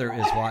her mother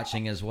is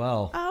watching as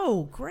well.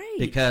 Oh, great.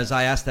 Because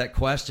I asked that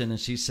question, and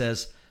she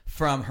says,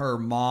 from her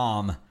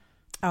mom.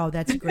 Oh,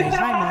 that's great.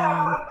 Hi,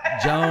 Mom.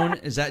 Joan,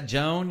 is that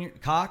Joan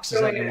Cox? Is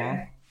that your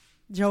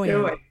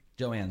mom?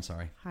 Joanne,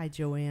 sorry. Hi,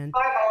 Joanne.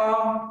 Hi,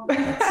 Mom.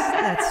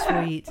 That's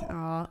sweet.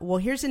 Well,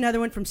 here's another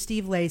one from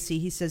Steve Lacey.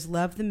 He says,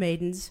 love the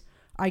Maidens.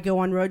 I go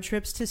on road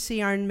trips to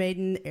see Iron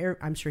Maiden.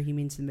 I'm sure he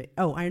means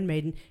Iron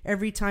Maiden.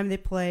 Every time they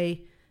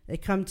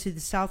come to the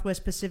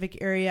Southwest Pacific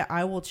area,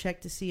 I will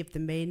check to see if the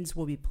Maidens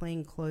will be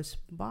playing close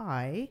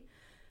by.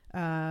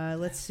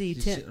 Let's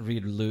see.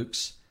 Read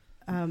Luke's.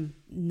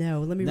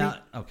 No, let me read.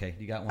 Okay,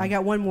 you got one? I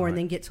got one more All and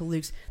then get to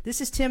Luke's.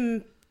 This is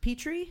Tim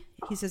Petrie.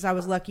 He says, I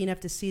was lucky enough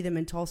to see them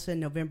in Tulsa in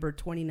November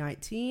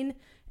 2019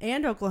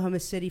 and Oklahoma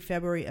City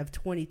February of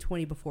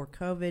 2020 before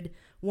COVID.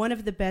 One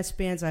of the best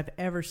bands I've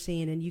ever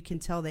seen, and you can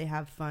tell they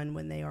have fun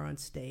when they are on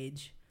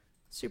stage.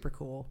 Super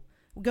cool.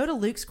 We'll go to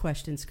Luke's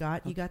question,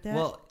 Scott. You got that?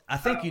 Well, I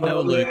think you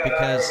know Luke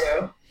because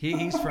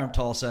he's from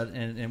Tulsa,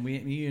 and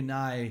you and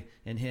I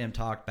and him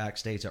talked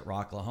backstage at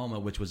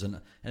Rocklahoma, which was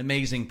an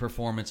amazing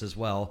performance as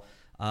well.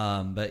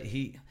 But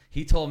he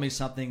told me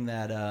something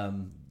that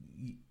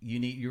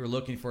you were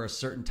looking for a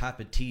certain type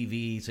of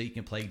TV so you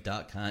can play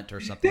Duck Hunt or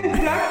something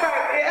like that.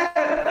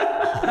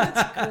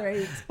 That's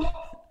great.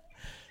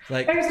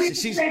 Like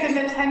she's made the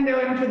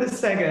Nintendo in for the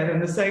Sega,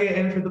 and the Sega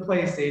in for the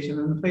PlayStation,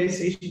 and the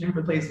PlayStation in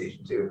for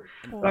PlayStation 2.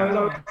 But I was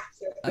always.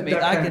 I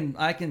mean,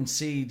 I can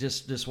see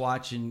just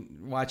watching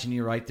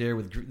you right there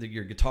with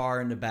your guitar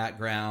in the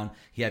background.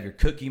 You have your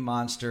Cookie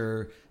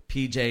Monster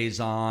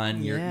PJs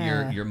on, your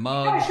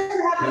mug. Yeah, I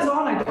sure have those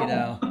on. I don't. You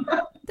know.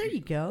 There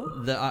you go.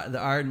 The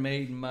Iron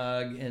Maiden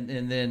mug, and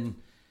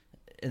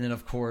then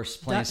of course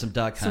playing some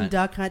Duck Hunt. Some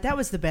Duck Hunt. That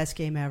was the best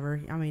game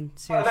ever. I mean,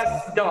 seriously. Oh,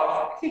 that's the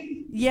dog.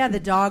 Yeah, the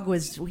dog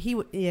was he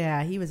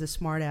was a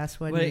smart ass,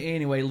 wasn't he?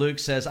 Anyway, Luke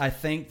says, I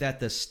think that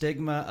the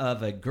stigma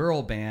of a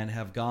girl band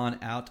have gone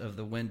out of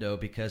the window,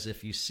 because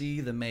if you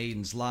see the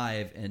Maidens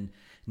live and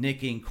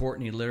Nikki and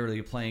Courtney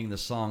literally playing the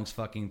songs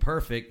fucking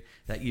perfect,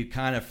 that you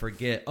kind of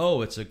forget,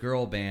 oh, it's a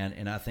girl band.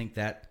 And I think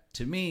that,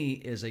 to me,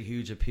 is a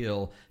huge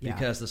appeal,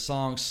 because the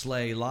songs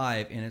slay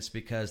live, and it's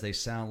because they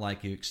sound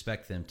like you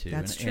expect them to.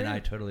 That's true. And I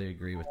totally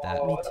agree with that.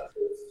 Oh, that's so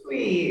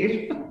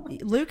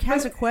sweet. Luke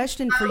has a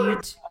question for you.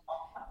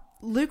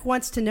 Luke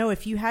wants to know,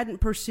 if you hadn't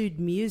pursued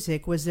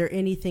music, was there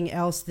anything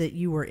else that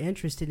you were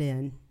interested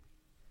in?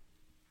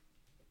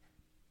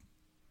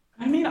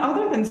 I mean,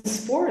 other than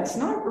sports,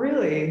 not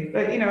really.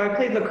 But, I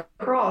played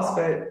lacrosse,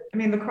 but,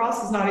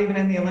 lacrosse is not even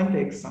in the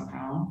Olympics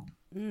somehow.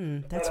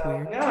 That's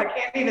weird. No, I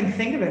can't even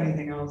think of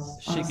anything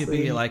else. She could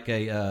be like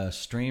a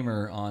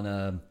streamer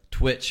on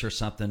Twitch or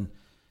something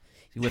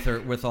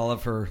with all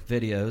of her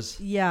videos.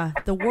 Yeah,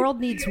 the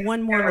world needs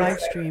one more live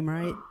stream,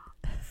 right?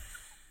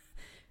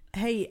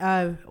 Hey,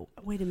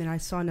 wait a minute. I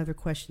saw another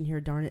question here.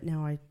 Darn it.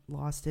 Now I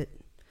lost it.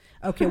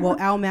 Okay, well,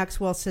 Al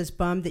Maxwell says,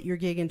 bummed that your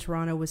gig in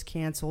Toronto was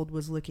canceled,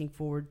 was looking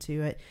forward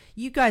to it.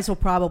 You guys will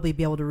probably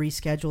be able to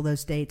reschedule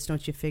those dates,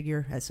 don't you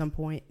figure, at some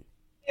point?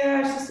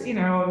 Yeah, it's just,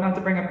 not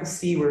to bring up the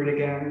C word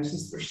again. It's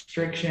just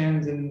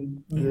restrictions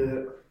and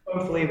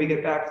hopefully we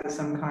get back to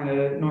some kind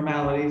of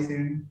normality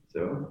soon.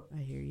 So I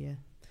hear you.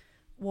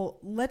 Well,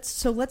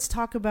 let's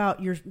talk about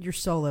your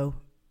solo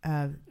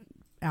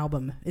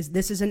album.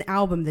 This is an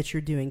album that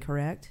you're doing,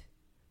 correct?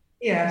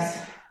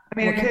 Yes. I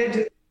mean, I could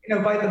just,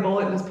 bite the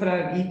bullet and just put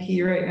out an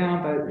EP right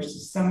now, but there's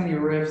just so many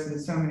riffs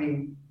and so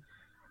many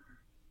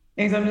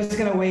things. I'm just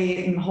gonna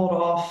wait and hold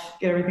off,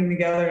 get everything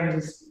together, and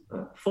just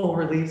full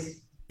release.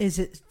 Is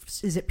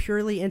it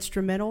purely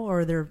instrumental,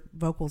 or are there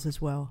vocals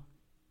as well?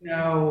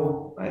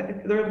 No,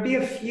 there'll be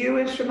a few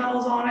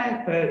instrumentals on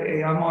it, but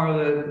I'm more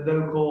the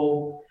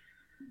vocal.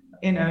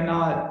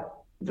 Not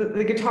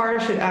the guitar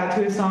should add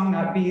to a song,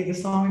 not be the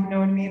song. If you know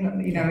what I mean?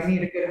 You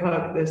need a good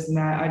hook, this and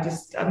that.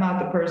 I'm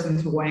not the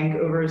person to wank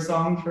over a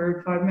song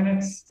for 5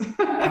 minutes.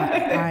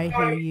 I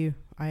hear you.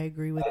 I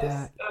agree with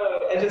that.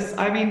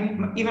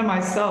 Even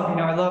myself,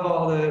 I love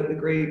all the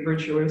great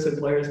virtuoso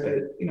players,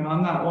 but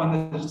I'm not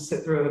one to just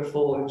sit through a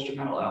full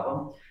instrumental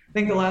album. I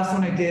think the last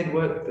one I did,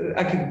 what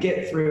I could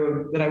get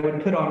through that I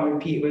would put on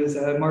repeat, was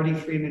Marty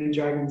Friedman and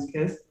Dragon's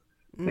Kiss.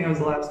 I think that was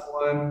the last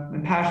one,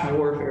 and Passion of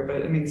Warfare.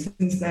 But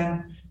since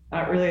then,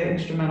 not really an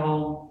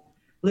instrumental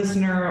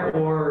listener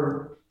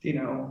or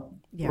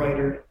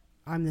writer.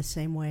 I'm the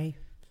same way.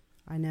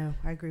 I know.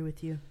 I agree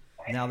with you.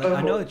 Now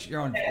I know that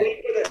you're on.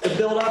 Wait for the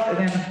build up,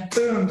 and then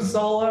boom,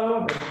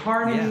 solo, the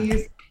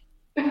harmonies.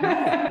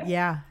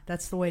 Yeah,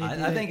 that's the way to do it.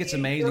 I think it's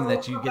amazing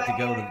that you get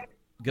to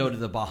go to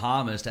the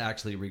Bahamas to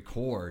actually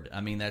record.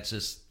 I mean, that's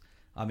just.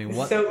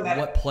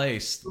 What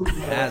place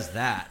has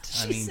that?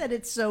 She said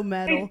it's so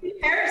metal. Steve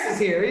Harris is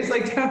here. He's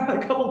like down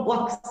a couple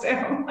blocks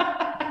down.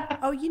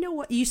 Oh, you know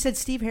what? You said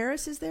Steve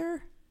Harris is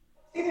there?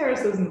 Steve Harris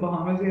is in the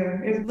Bahamas, yeah.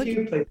 There's a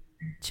few places.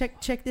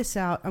 Check this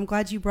out. I'm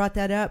glad you brought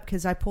that up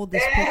because I pulled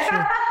this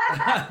picture.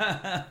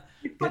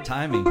 Good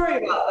timing.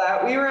 Sorry about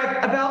that. We were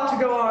about to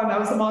go on. That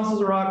was the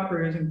Monsters of Rock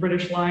cruise, and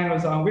British Lion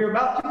was on. We were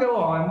about to go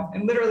on,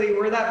 and literally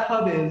where that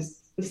pub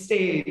is, the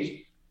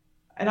stage.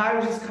 And I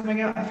was just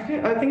coming out, I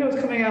think I was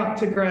coming out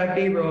to grab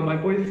Gabriel, my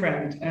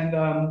boyfriend, and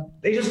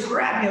they just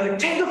grabbed me, like,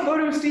 take a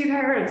photo of Steve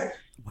Harris.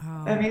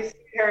 Wow. I mean,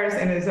 Steve Harris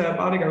and his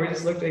bodyguard, we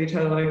just looked at each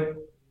other like,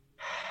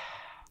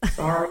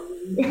 sorry.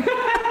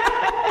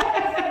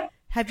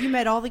 Have you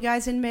met all the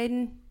guys in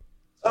Maiden?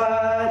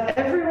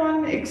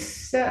 Everyone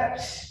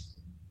except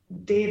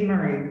Dave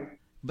Murray.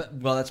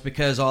 Well, that's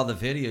because all the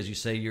videos you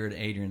say you're an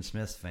Adrian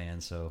Smith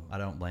fan, so I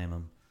don't blame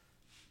him.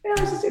 Yeah,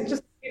 it's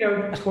just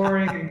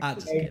touring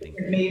and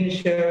maiden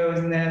shows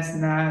and this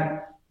and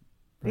that.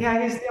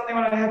 Yeah, he's the only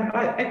one I haven't.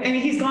 I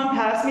mean, he's gone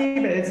past me,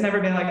 but it's never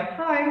been like a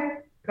hi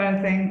kind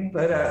of thing.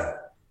 But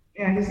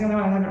yeah, he's the only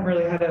one I haven't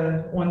really had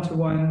a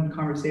one-to-one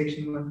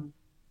conversation with.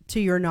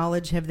 To your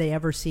knowledge, have they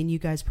ever seen you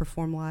guys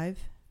perform live?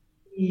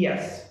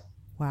 Yes.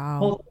 Wow.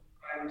 Multiple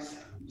times.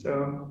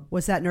 So.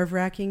 Was that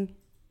nerve-wracking?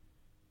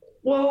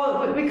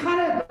 Well, we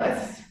kind of.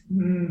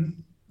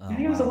 I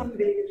think it was a one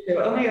day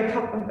show. Only a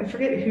couple, I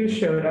forget who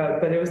showed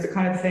up, but it was the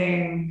kind of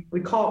thing,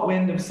 we caught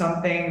wind of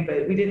something,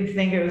 but we didn't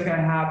think it was going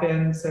to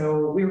happen.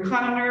 So we were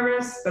kind of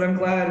nervous, but I'm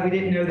glad we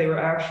didn't know they were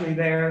actually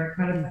there,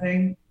 kind of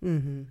thing.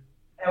 Mm-hmm.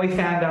 And we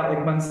found out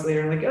like months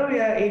later, like, oh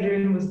yeah,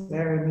 Adrian was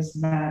there and this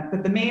and that.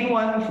 But the main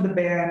one for the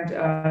band,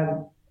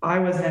 I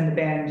wasn't in the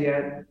band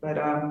yet, but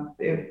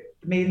the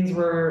Maidens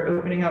were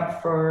opening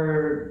up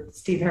for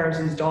Steve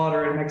Harris's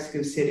daughter in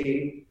Mexico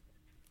City.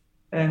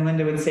 And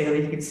Linda would say,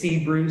 like, you could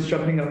see Bruce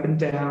jumping up and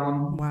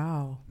down.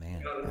 Wow.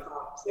 Man.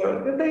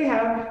 So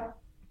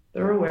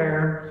they're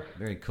aware.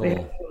 Very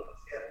cool.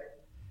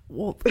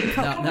 Well,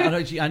 now,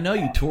 I know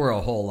you tour a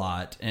whole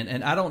lot,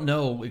 and I don't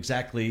know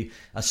exactly,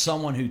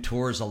 someone who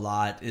tours a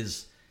lot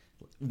is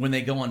when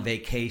they go on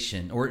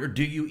vacation, or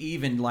do you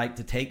even like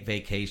to take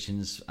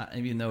vacations,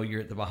 even though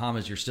you're at the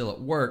Bahamas, you're still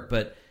at work,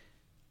 but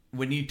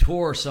when you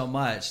tour so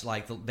much,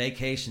 like the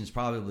vacation is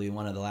probably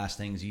one of the last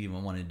things you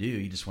even want to do.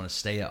 You just want to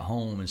stay at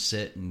home and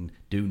sit and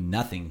do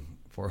nothing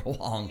for a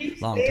long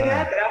time.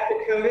 That, but after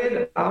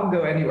COVID, I'll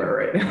go anywhere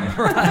right now.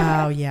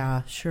 Right. Oh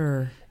yeah,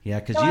 sure. Yeah,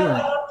 because I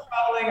love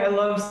traveling. I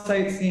love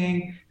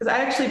sightseeing because I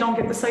actually don't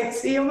get to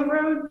sightsee on the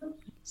road.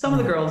 Some of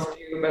the girls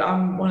do, but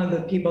I'm one of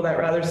the people that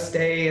rather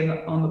stay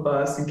on the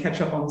bus and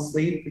catch up on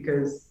sleep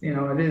because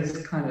it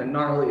is kind of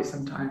gnarly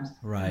sometimes.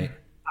 Right.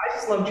 I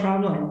just love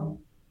traveling.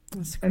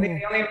 That's cool. I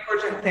think the only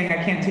unfortunate thing,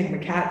 I can't take my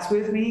cats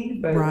with me,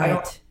 but I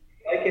don't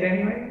like it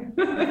anyway.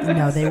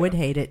 No, they would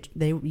hate it.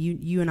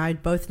 You and I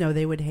both know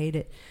they would hate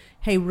it.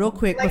 Hey, real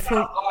quick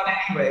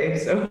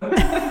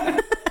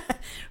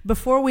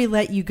before we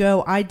let you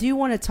go, I do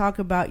want to talk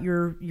about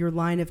your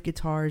line of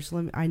guitars.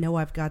 I know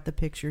I've got the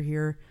picture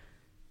here.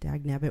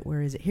 Dagnabbit,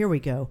 where is it? Here we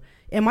go.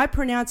 Am I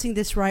pronouncing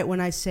this right when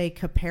I say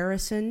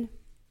Caparison?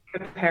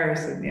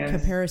 Caparison, yes.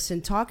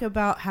 Caparison. Talk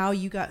about how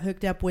you got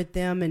hooked up with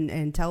them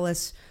and tell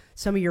us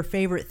some of your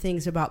favorite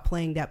things about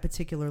playing that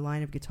particular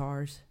line of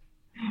guitars?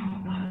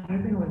 Oh, God,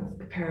 I've been with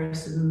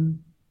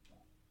comparison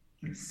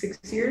like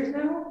 6 years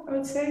now, I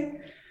would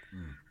say.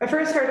 I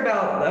first heard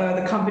about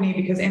the company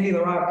because Andy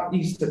LaRocque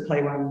used to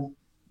play one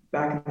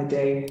back in the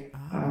day.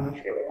 I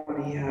forget what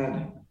one he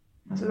had.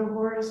 Was it a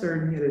Horus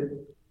or he had a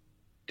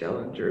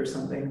Dellinger or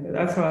something? But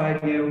that's how I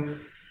knew.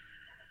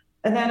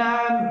 And then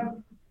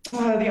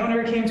the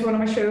owner came to one of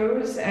my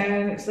shows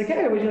and it's like,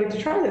 hey, would you like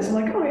to try this? I'm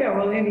like, oh yeah,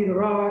 well, Andy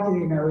LaRocque,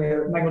 you know, we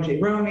have Michael J.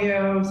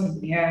 Romeo,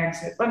 Symphony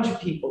X, a bunch of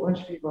people.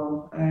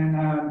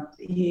 And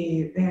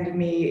he handed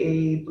me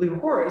a blue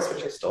Horus,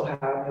 which I still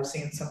have. I've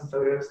seen some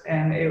photos,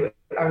 and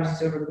I was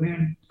just over the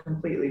moon,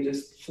 completely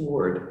just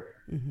floored.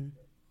 Mm-hmm.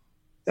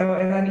 So,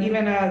 and then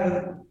even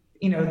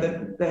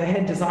the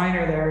head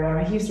designer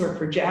there, he used to work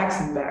for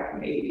Jackson back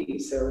in the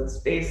 80s. So it's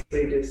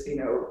basically just, you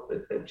know,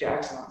 the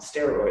Jackson on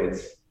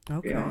steroids.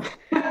 Okay. You know?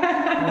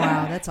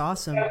 Wow, that's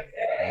awesome.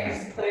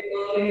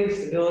 Playability,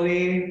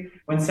 stability,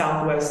 when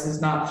Southwest is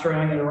not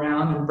throwing it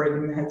around and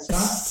breaking the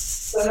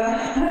headstock.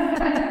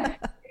 But,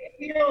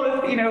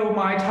 with, you know,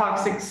 my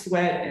toxic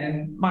sweat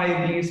and my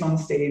abuse on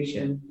stage,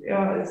 and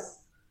I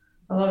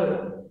love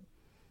it.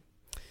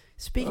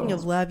 Speaking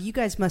of love, you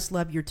guys must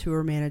love your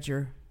tour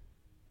manager.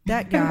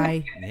 That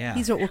guy. Yeah.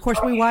 Of course,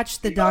 we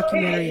watched the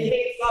documentary. He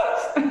hates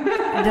us.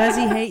 Does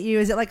he hate you?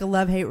 Is it like a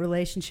love-hate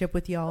relationship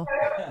with y'all?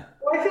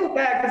 Well, I feel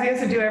bad because he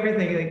has to do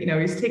everything. Like, you know,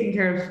 he's taking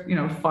care of, you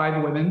know,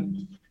 5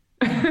 women.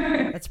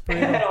 That's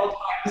brutal. At all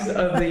times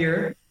of the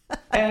year.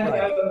 And,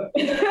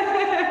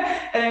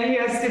 and then he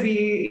has to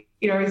be,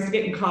 you know, he has to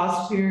get in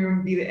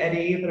costume, be the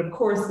Eddie. But of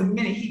course, the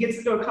minute he gets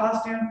into a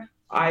costume,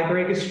 I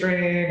break a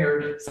string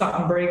or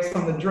something breaks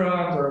on the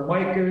drums or a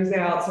mic goes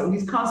out. So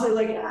he's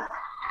constantly like,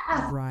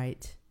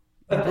 Right.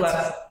 But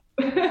bless.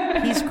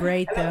 He's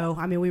great, though.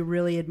 I mean, we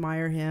really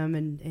admire him,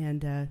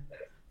 and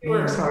he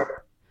works hard.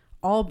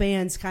 All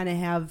bands kind of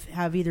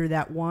have either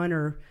that one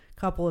or a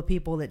couple of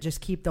people that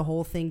just keep the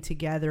whole thing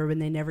together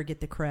and they never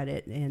get the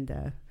credit.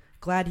 And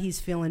glad he's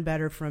feeling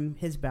better from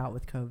his bout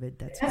with COVID.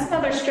 That's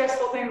another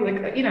stressful thing.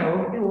 Like, you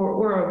know,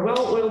 we're a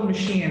well-oiled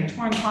machine,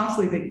 touring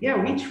constantly. But yeah,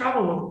 we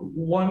travel with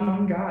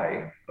one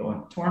guy,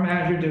 tour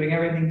manager, doing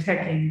everything,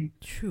 teching.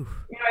 True.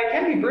 You know, it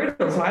can be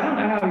brutal, so I don't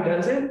know how he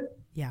does it.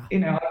 Yeah. You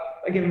know,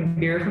 I give him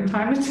beer from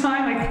time to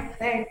time. Like,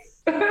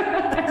 thanks.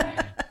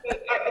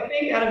 I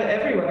think out of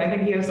everyone, I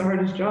think he has the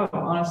hardest job,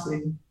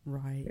 honestly.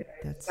 Right.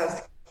 That's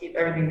has to keep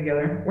everything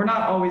together. We're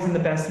not always in the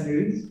best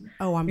moods.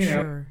 Oh, I'm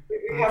sure.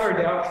 We have our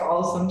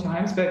downfalls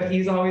sometimes, but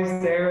he's always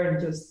there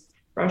and just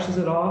brushes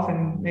it off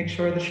and makes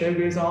sure the show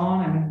goes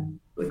on and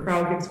the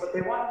crowd gets what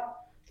they want.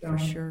 So, for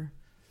sure.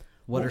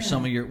 What were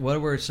some of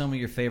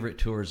your favorite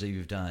tours that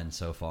you've done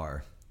so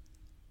far?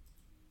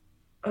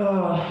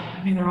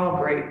 I mean, they're all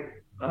great.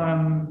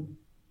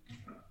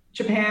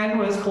 Japan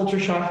was culture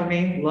shock for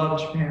me.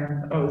 Loved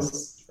Japan. It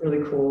was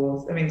really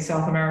cool. I mean,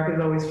 South America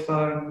is always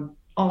fun.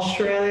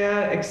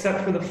 Australia,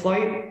 except for the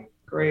flight,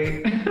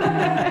 great.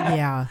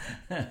 Yeah.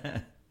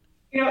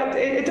 You know,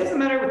 it doesn't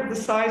matter the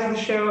size of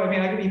the show. I mean,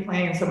 I could be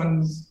playing in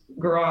someone's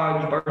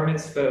garage, bar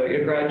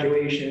mitzvah,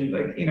 graduation.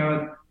 Like, you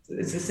know,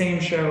 it's the same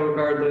show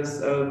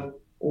regardless of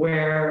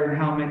where and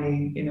how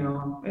many, you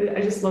know.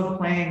 I just love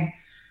playing.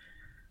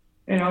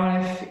 You know,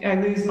 and if I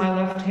lose my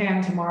left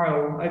hand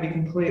tomorrow, I'd be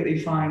completely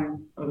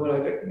fine with what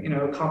I've, you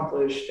know,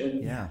 accomplished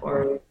and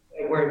or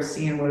where I'm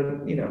seeing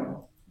what, you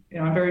know,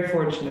 I'm very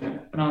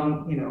fortunate, and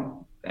I'm, you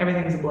know,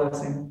 everything's a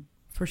blessing.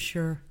 For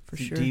sure.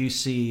 Do you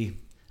see?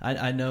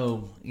 I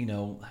know, you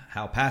know,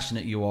 how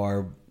passionate you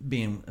are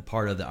being a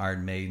part of the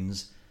Iron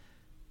Maidens,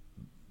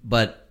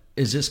 but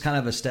is this kind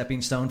of a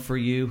stepping stone for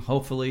you,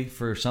 hopefully,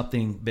 for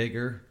something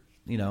bigger?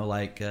 You know,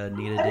 like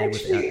Nita did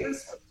with.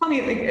 It's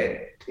funny,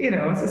 like, you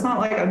know, it's not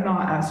like I'm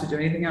not asked to do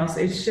anything else.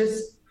 It's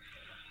just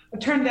I've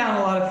turned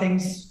down a lot of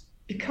things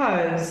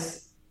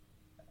because,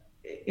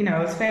 you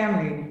know, it's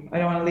family. I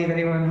don't want to leave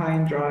anyone high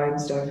and dry and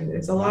stuff.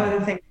 It's a lot of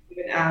the things I've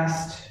been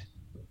asked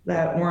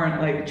that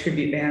weren't like a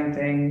tribute band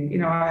thing. You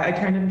know, I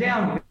turned them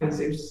down because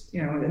it was,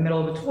 you know, in the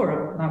middle of a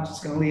tour. I'm not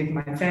just going to leave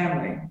my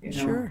family. You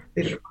know, sure.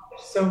 They've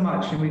accomplished so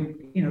much, and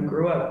we, you know,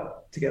 grew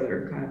up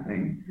together, kind of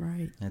thing.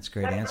 Right. That's a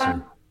great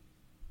answer.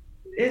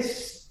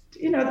 It's,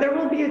 you know, there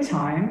will be a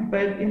time,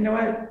 but you know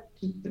what?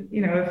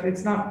 You know, if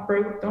it's not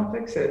broke, don't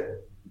fix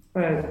it.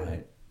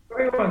 But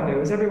everyone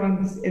knows.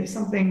 If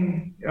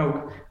something,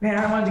 oh man,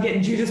 I wanted to get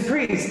in Judas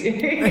Priest.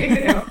 You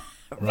know,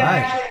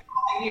 right.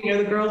 You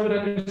know, the girls would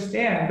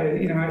understand.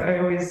 But you know,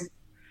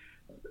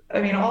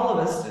 I mean, all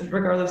of us,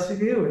 regardless of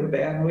who in the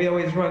band, we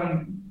always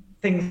run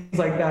things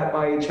like that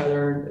by each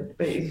other.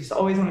 But you just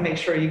always want to make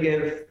sure you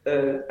give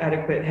the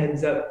adequate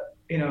heads up.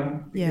 You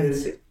know,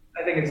 because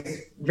I think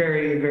it's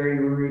very, very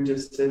rude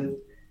just to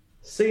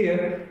see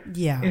you.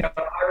 Yeah. You know,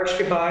 Irish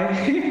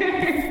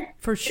goodbye.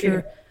 For sure.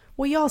 Yeah.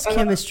 Well, y'all's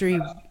chemistry,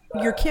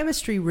 your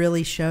chemistry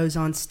really shows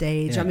on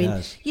stage. Yeah, I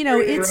mean, you know,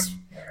 it's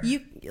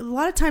a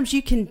lot of times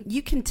you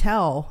can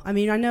tell. I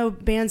mean, I know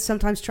bands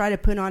sometimes try to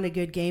put on a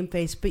good game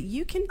face, but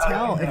you can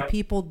tell if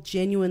people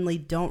genuinely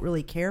don't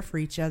really care for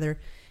each other.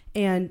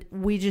 And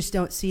we just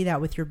don't see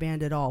that with your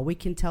band at all. We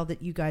can tell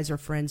that you guys are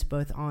friends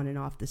both on and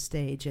off the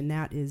stage, and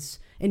that is,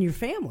 and your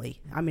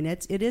family. I mean,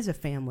 it is a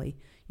family.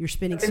 You're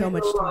spending so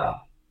much time.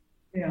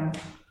 Yeah.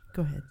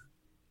 Go ahead.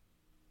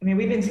 I mean,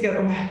 we've been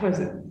together, what was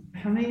it?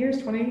 How many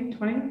years? 20?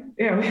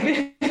 Yeah, we've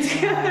been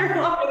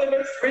together longer than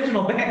most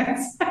original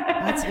bands.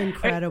 That's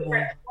incredible.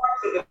 Parts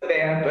of the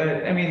band,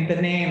 but I mean,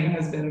 the name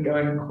has been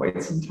going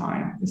quite some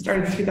time. It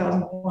started in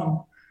 2001.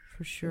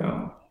 For sure.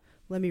 So.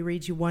 Let me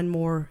read you one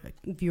more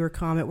viewer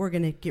comment. We're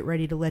going to get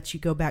ready to let you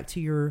go back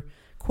to your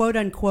quote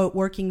unquote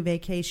working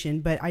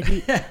vacation, but I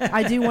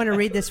do want to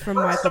read this from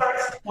Michael.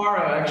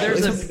 Tomorrow,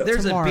 actually.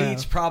 There's a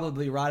beach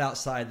probably right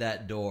outside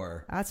that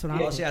door. That's what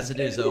I'm all she has to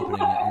do is open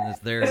it, and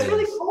there it's it is.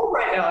 Really cold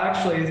right now,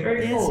 actually. It's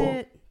very cold. Is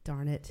it?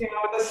 Darn it. You know,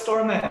 with the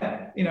storm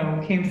that,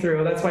 came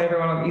through, that's why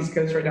everyone on the East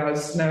Coast right now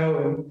is snow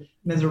and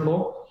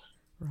miserable.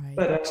 Right.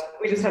 But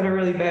we just have a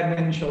really bad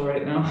wind chill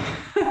right now.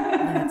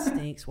 That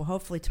stinks. Well,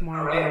 hopefully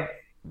tomorrow we'll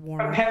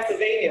warm. From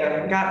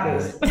Pennsylvania, got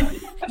this.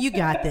 You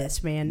got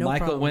this, man. No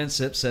Michael problem.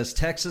 Winsip says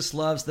Texas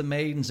loves the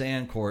Maidens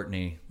and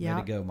Courtney. Yeah.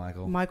 Way to go,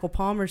 Michael. Michael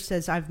Palmer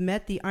says, I've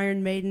met the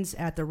Iron Maidens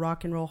at the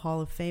Rock and Roll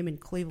Hall of Fame in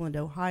Cleveland,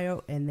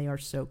 Ohio, and they are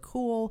so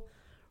cool.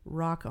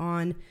 Rock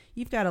on.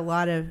 You've got a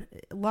lot of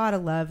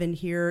love in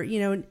here,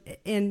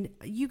 and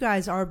you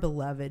guys are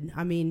beloved.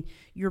 I mean,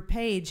 your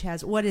page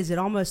has, what is it,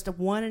 almost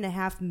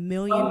 1.5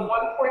 million?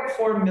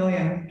 1.4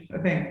 million, I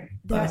think.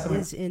 That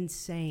is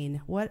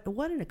insane. What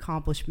an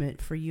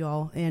accomplishment for you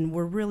all. And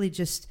we're really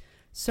just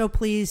so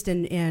pleased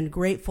and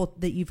grateful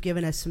that you've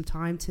given us some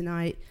time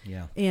tonight.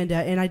 Yeah. And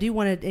I do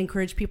want to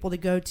encourage people to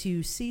go to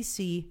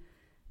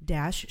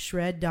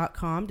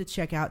cc-shred.com to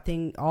check out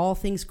all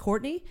things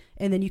Courtney.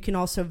 And then you can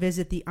also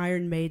visit the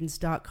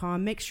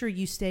ironmaidens.com. Make sure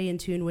you stay in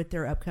tune with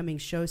their upcoming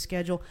show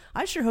schedule.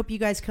 I sure hope you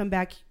guys come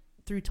back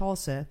through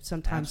Tulsa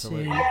sometime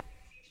soon.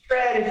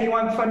 Shred if you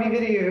want funny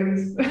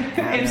videos.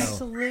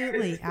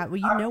 Absolutely.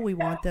 Well, we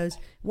want those.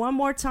 One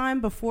more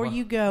time before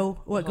you go.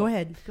 Go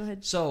ahead.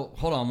 So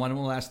hold on, one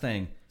last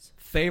thing.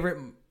 Favorite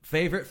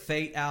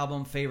Fate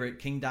album, favorite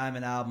King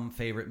Diamond album,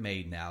 favorite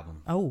Maiden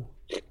album. Oh.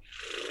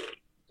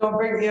 Don't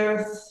Break the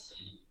Oath.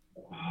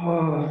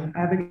 Oh,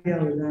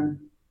 Abigail then.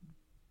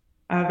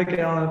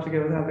 Abigail, I have to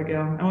go with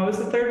Abigail. And what was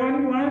the third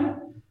one you wanted?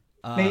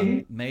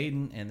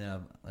 Maiden, and I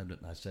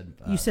said...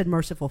 you said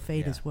Merciful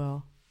Fate as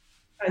well.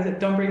 Is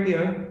it Don't Break the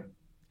Oath?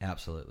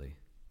 Absolutely.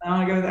 I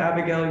want to go with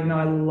Abigail, even though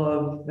I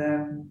love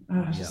them.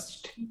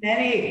 Just too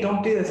many.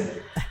 Don't do this.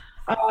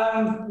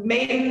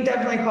 Maiden,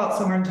 definitely Caught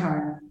Somewhere in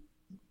Time.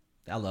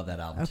 I love that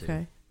album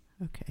too.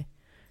 Okay.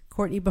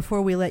 Courtney,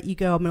 before we let you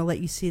go, I'm going to let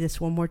you see this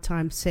one more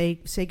time. Say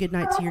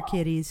goodnight to your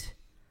kitties.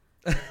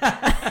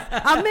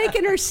 I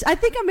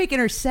think I'm making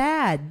her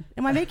sad.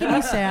 Am I making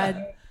you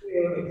sad?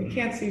 You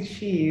can't see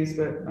cheese,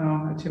 but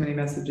I have too many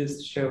messages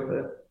to show.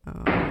 But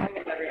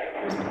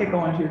there's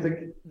Pickle, and she was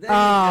like,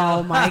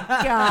 "Oh my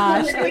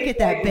gosh, look at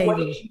that baby! What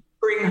did you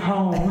bring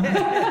home?"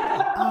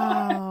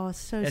 Oh,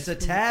 so it's sweet.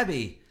 a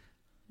tabby.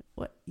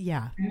 What?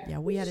 Yeah,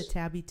 we had a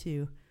tabby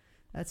too.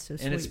 That's so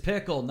sweet. And it's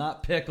Pickle,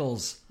 not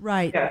Pickles.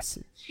 Right. Yes.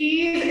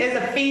 Cheese is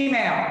a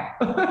female.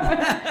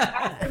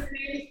 Her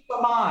name is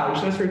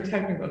Fromage. That's her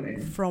technical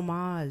name.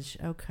 Fromage.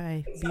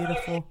 Okay.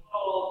 Beautiful.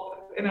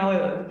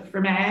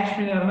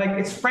 Fromage.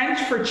 It's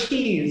French for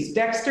cheese.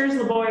 Dexter's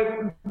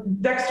Laboratory.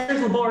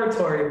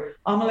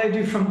 Omelette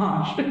du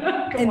fromage.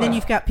 And then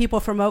you've got people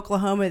from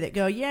Oklahoma that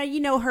go, yeah,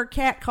 her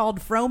cat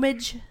called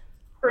Fromage.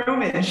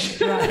 Fromage.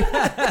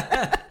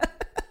 Right.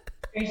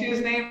 And she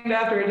was named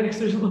after a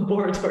Dexter's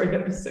Laboratory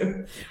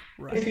episode.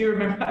 Right. If you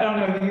remember, I don't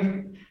know if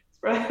you.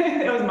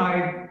 It was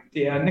my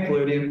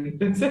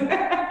Nickelodeon.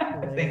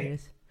 I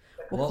think.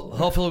 Well,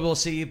 hopefully we'll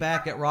see you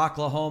back at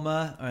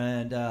Rocklahoma,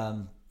 and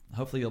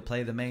hopefully you'll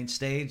play the main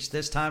stage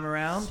this time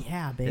around.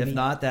 Yeah, baby. If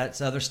not, that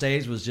other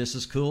stage was just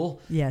as cool.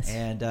 Yes.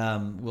 And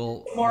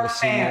we'll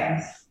see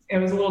fans. It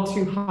was a little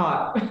too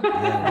hot.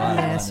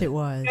 Yes, it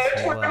was.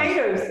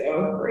 Tornadoes,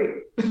 though. Great.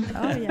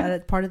 Oh, yeah,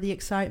 that's part of the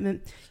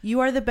excitement.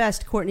 You are the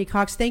best, Courtney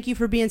Cox. Thank you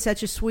for being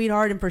such a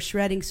sweetheart and for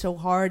shredding so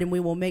hard, and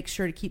we will make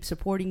sure to keep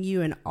supporting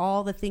you and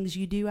all the things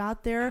you do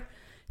out there.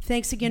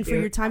 Thanks again for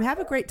your time. Have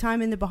a great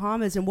time in the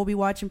Bahamas, and we'll be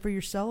watching for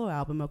your solo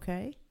album,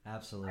 okay?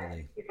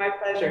 Absolutely. My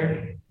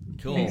pleasure.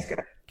 Cool. Thanks,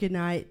 guys. Good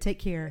night. Take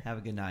care. Have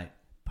a good night.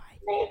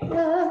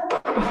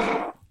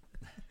 Bye.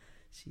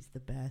 She's the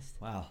best.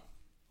 Wow.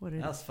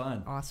 That was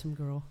fun. Awesome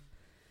girl.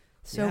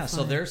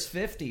 So there's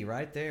 50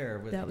 right there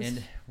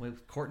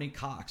with Courtney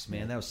Cox,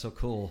 man. Yeah. That was so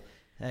cool.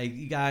 Hey,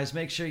 you guys,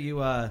 make sure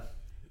you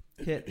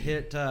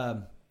hit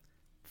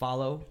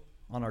follow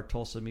on our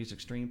Tulsa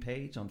Music Stream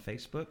page on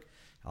Facebook.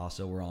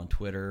 Also, we're on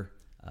Twitter,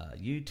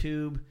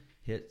 YouTube.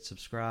 Hit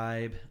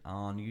subscribe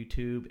on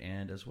YouTube,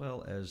 and as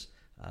well as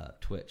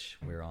Twitch.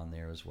 We're on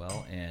there as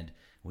well, and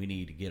we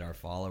need to get our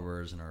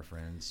followers and our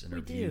friends and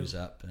our views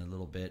up in a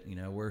little bit.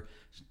 We're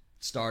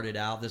started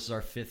out. This is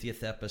our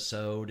 50th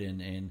episode,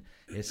 and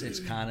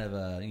it's kind of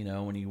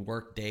when you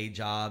work day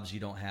jobs, you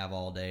don't have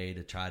all day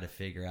to try to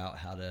figure out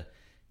how to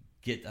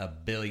get a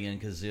billion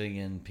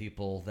gazillion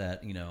people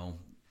that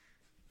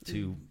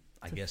to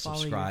I guess,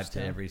 subscribe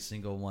to every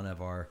single one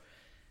of our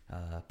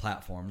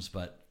platforms,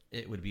 but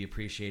it would be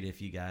appreciated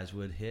if you guys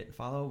would hit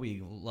follow.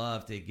 We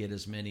love to get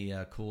as many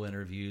cool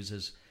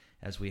interviews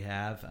as we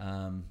have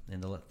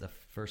in the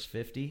first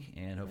 50,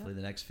 and hopefully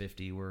the next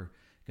 50 we're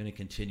going to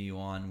continue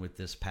on with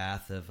this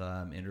path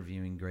of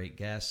interviewing great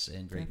guests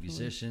and great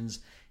musicians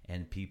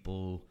and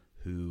people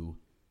who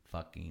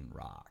fucking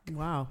rock.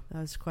 Wow, that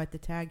was quite the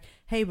tag.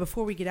 Hey,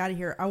 before we get out of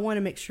here, I want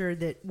to make sure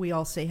that we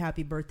all say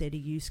happy birthday to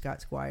you, Scott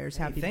Squires.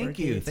 Happy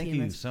birthday. Thank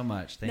you so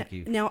much. Thank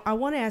you. Now, I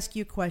want to ask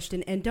you a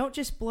question, and don't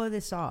just blow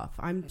this off.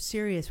 I'm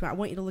serious. I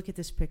want you to look at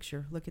this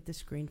picture. Look at the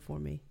screen for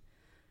me.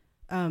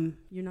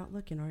 You're not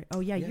looking, all right? Oh,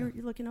 yeah. You're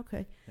looking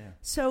okay. Yeah.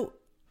 So,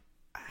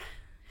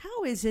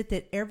 how is it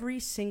that every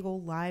single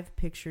live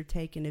picture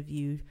taken of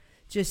you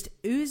just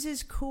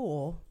oozes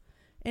cool,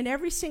 and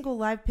every single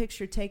live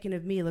picture taken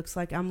of me looks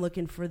like I'm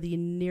looking for the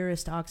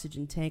nearest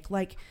oxygen tank?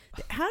 Like,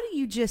 how do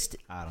you just...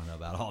 I don't know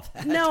about all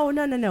that. No.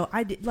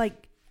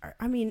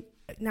 I mean,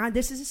 now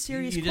this is a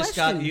serious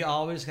question. You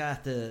always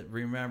got to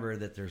remember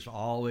that there's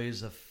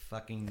always a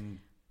fucking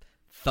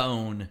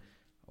phone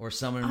or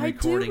someone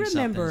recording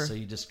something, so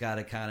you just got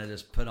to kind of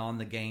just put on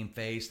the game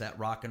face, that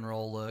rock and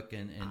roll look,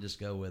 and just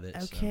go with it.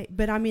 Okay, so.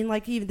 But I mean,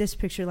 like even this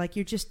picture, like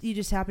you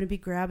just happen to be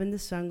grabbing the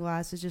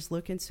sunglasses, just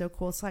looking so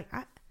cool. It's like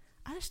I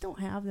just don't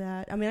have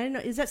that. I mean, I don't know.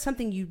 Is that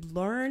something you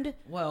learned?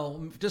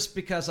 Well, just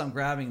because I'm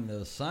grabbing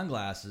the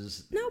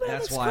sunglasses, no, but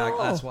that's why cool.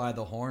 That's why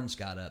the horns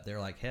got up.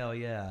 They're like, hell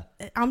yeah!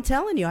 I'm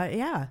telling you,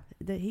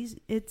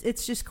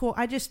 it's just cool.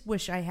 I just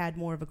wish I had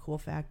more of a cool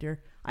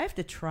factor. I have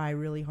to try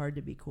really hard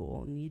to be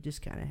cool, and you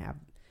just kind of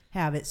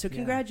have it. So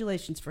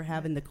congratulations for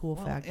having the cool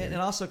factor. And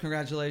also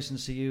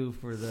congratulations to you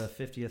for the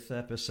 50th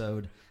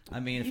episode. I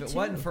mean, if it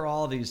wasn't for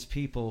all these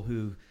people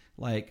who,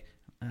 like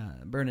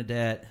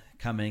Bernadette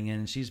coming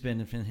in, she's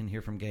been in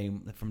here from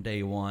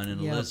day one,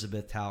 and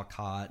Elizabeth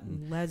Talcott,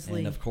 and Leslie,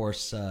 and of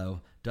course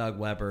Doug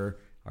Weber,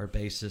 our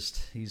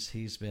bassist.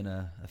 He's been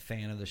a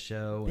fan of the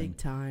show. Big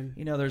time.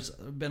 You know, there's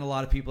been a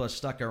lot of people that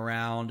stuck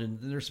around, and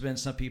there's been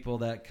some people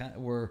that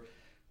were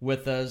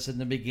with us in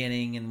the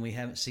beginning, and we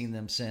haven't seen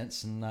them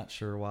since, and not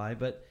sure why.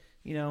 But,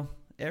 you know,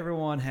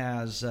 everyone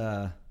has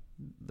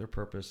their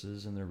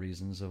purposes and their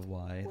reasons of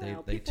why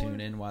they tune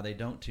in, why they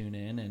don't tune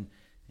in, and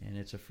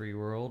it's a free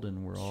world,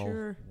 and we're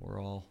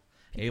all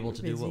able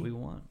to do what we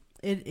want.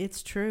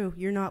 It's true.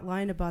 You're not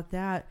lying about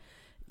that.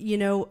 You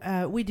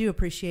know, we do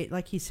appreciate,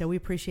 like he said, we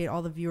appreciate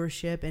all the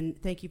viewership, and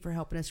thank you for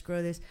helping us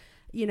grow this.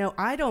 You know,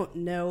 I don't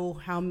know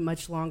how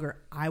much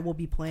longer I will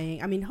be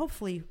playing. I mean,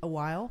 hopefully a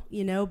while,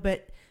 you know,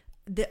 but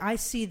I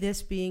see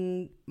this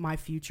being my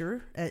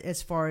future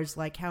as far as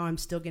like how I'm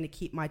still going to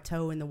keep my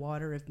toe in the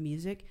water of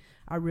music.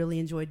 I really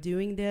enjoy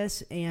doing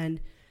this, and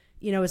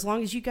you know, as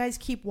long as you guys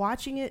keep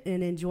watching it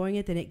and enjoying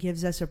it, then it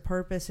gives us a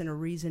purpose and a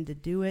reason to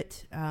do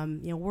it. You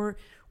know,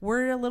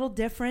 we're a little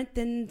different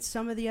than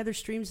some of the other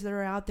streams that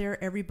are out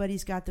there.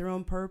 Everybody's got their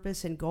own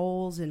purpose and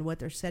goals and what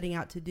they're setting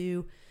out to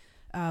do.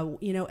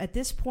 You know, at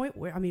this point,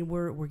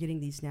 we're getting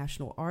these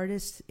national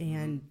artists,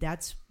 and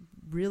that's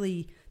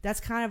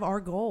kind of our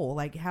goal.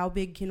 Like, how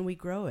big can we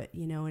grow it?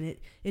 You know, and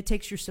it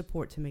takes your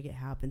support to make it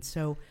happen.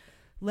 So,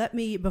 let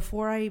me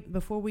before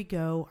we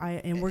go,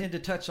 and to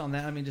touch on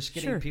that, I mean, just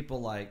getting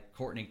people like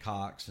Courtney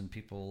Cox and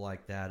people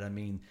like that. I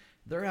mean,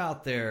 they're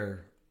out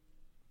there,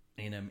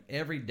 you know,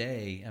 every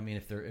day. I mean,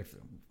 if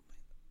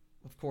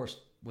of course,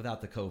 without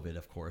the COVID,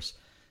 of course,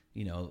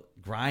 you know,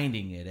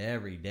 grinding it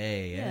every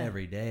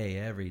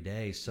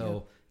day.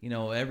 So, you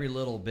know, every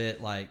little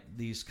bit, like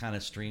these kind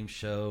of stream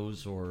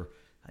shows, or,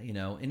 you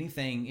know,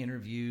 anything,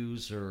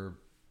 interviews, or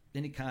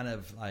any kind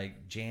of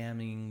like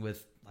jamming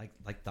with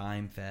like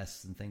Dime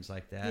Fests and things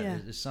like that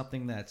is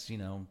something that's, you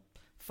know,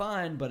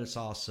 fun, but it's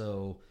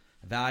also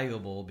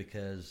valuable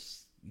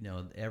because, you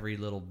know, every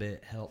little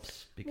bit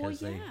helps because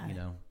they, you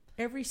know,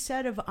 every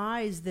set of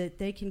eyes that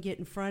they can get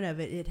in front of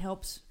it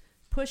helps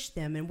push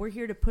them, and we're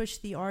here to push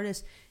the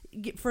artists.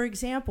 For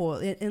example,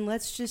 and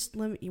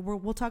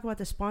we'll talk about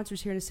the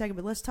sponsors here in a second,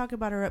 but let's talk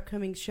about our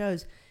upcoming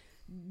shows.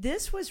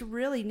 This was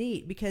really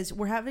neat because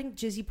we're having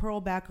Jizzy Pearl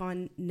back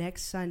on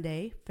next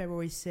Sunday,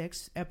 February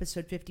 6th,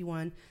 episode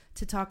 51,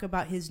 to talk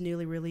about his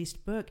newly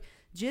released book.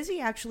 Jizzy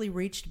actually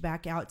reached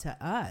back out to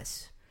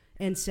us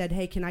and said,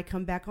 hey, can I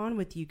come back on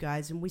with you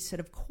guys? And we said,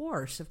 of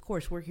course,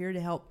 we're here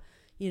to help,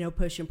 you know,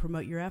 push and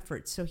promote your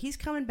efforts. So he's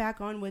coming back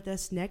on with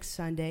us next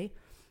Sunday.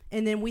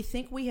 And then we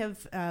think we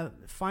have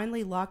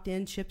finally locked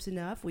in Chips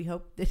Enough. We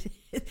hope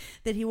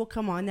that he will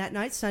come on that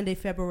night, Sunday,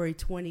 February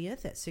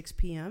 20th at 6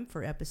 p.m.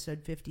 for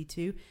episode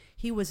 52.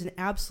 He was an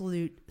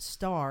absolute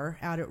star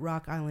out at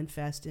Rock Island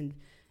Fest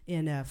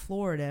in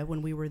Florida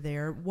when we were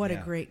there. What a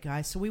great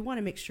guy. So we want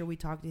to make sure we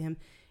talk to him.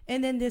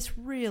 And then this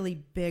really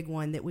big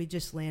one that we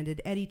just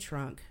landed, Eddie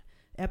Trunk,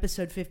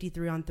 episode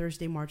 53 on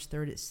Thursday, March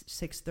 3rd at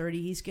 6:30.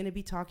 He's going to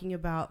be talking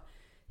about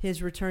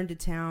his return to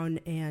town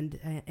and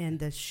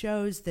the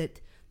shows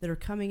that are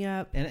coming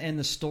up, and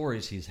the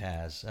stories he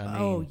has. I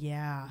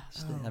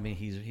mean,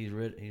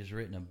 he's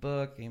written a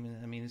book. I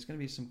mean, it's going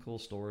to be some cool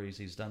stories.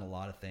 He's done a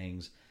lot of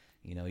things,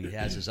 You know, he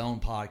has his own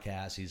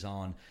podcast. He's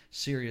on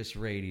Sirius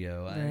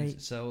Radio.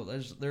 Right. So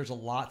there's a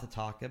lot to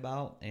talk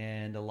about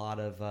and a lot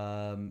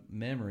of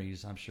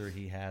memories I'm sure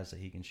he has that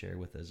he can share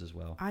with us as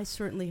well. I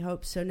certainly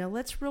hope so. Now,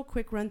 let's real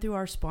quick run through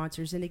our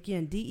sponsors. And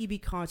again,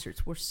 DEB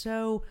Concerts. We're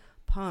so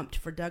pumped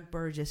for Doug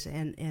Burgess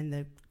and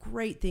the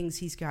great things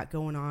he's got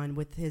going on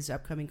with his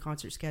upcoming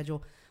concert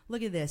schedule.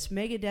 Look at this.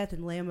 Megadeth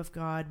and Lamb of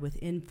God with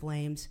In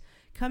Flames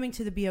coming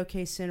to the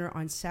BOK Center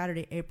on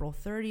Saturday, April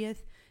 30th.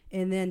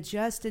 And then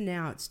just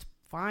announced,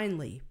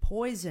 finally,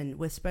 Poison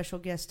with special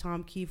guest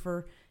Tom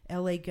Kiefer,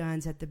 LA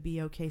Guns at the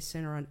BOK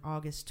Center on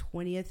August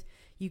 20th.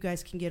 You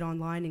guys can get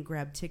online and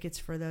grab tickets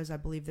for those. I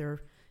believe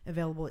they're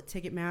available at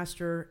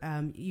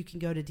Ticketmaster. You can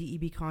go to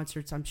DEB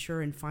Concerts, I'm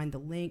sure, and find the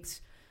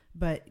links.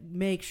 But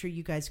make sure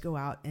you guys go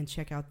out and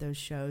check out those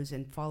shows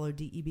and follow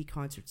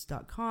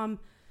debconcerts.com.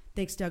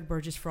 Thanks, Doug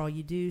Burgess, for all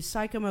you do.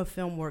 Psychomo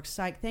Filmworks.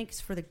 Psych,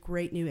 thanks for the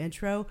great new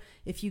intro.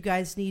 If you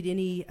guys need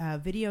any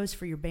videos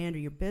for your band or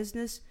your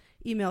business,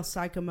 email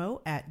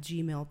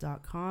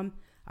psychomo@gmail.com.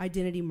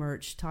 Identity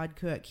Merch. Todd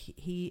Cook,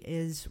 he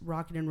is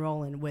rocking and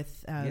rolling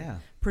with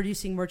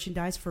producing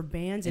merchandise for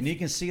bands. And you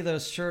can see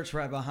those shirts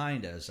right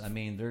behind us. I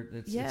mean,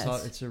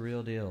 it's a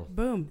real deal.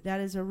 Boom.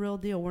 That is a real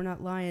deal. We're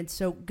not lying.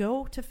 So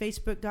go to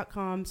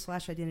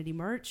facebook.com/identity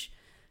merch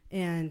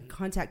and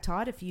contact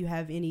Todd if you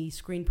have any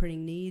screen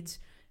printing needs.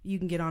 You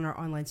can get on our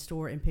online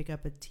store and pick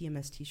up a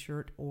TMS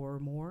t-shirt or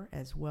more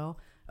as well.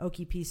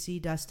 Okie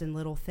PC, Dustin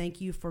Little, thank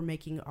you for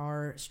making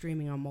our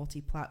streaming on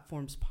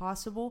multi-platforms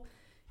possible.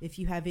 If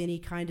you have any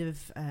kind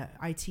of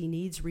IT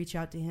needs, reach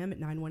out to him at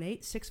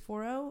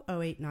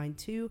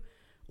 918-640-0892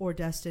 or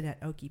Dustin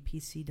at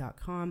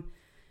okiepc.com.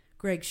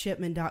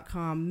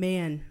 GregShipman.com.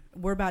 Man,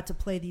 we're about to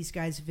play these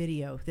guys'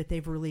 video that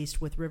they've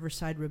released with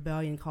Riverside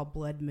Rebellion called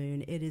Blood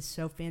Moon. It is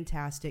so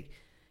fantastic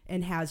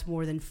and has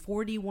more than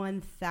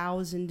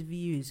 41,000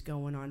 views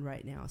going on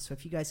right now. So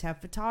if you guys have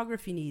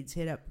photography needs,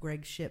 hit up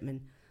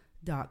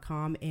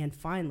GregShipman.com. And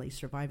finally,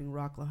 Surviving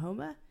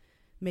Rocklahoma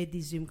made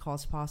these Zoom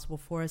calls possible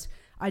for us.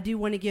 I do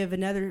want to give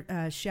another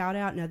shout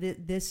out. Now,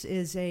 this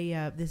is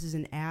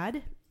an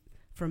ad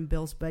from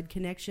Bill's Bud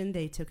Connection.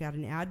 They took out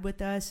an ad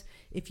with us.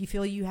 If you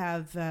feel you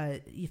have,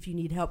 if you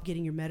need help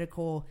getting your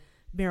medical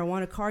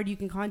marijuana card, you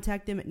can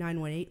contact them at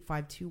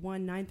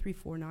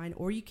 918-521-9349,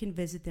 or you can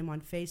visit them on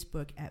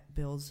Facebook at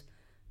Bill's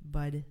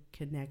Bud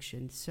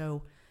Connection.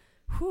 So,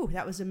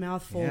 that was a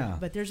mouthful. Yeah.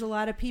 But there's a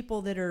lot of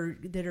people that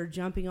are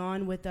jumping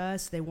on with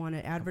us. They want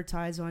to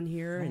advertise on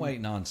here. I'm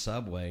waiting on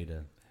Subway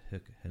to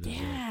hit us up.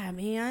 Yeah,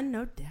 man,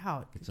 no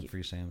doubt. Get some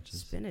free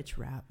sandwiches. Spinach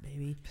wrap,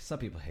 baby. Some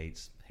people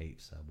hate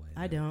Subway.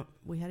 I don't.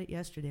 We had it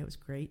yesterday. It was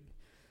great.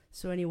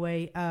 So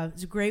anyway, it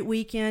was a great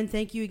weekend.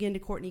 Thank you again to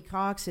Courtney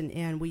Cox,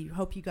 and we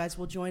hope you guys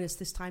will join us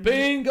this time.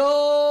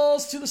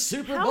 Bengals to the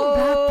Super Bowl. How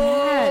about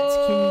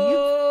that? Can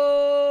you?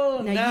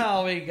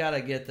 Now we got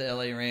to get the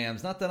LA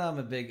Rams. Not that I'm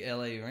a big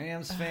LA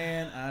Rams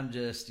fan. I'm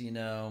just,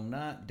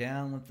 not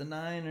down with the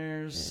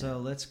Niners. Yeah. So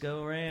let's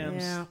go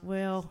Rams. Yeah,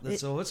 well.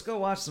 Let's go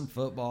watch some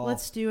football.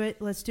 Let's do it.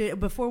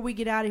 Before we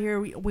get out of here,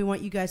 we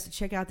want you guys to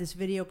check out this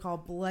video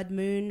called Blood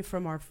Moon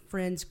from our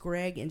friends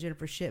Greg and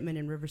Jennifer Shipman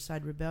in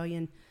Riverside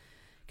Rebellion.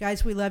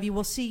 Guys, we love you.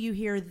 We'll see you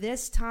here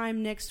this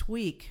time next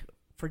week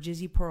for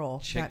Jizzy Pearl.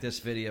 Check this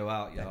video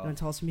out, y'all. On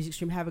Tulsa Music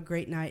Stream. Have a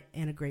great night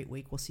and a great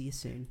week. We'll see you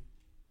soon.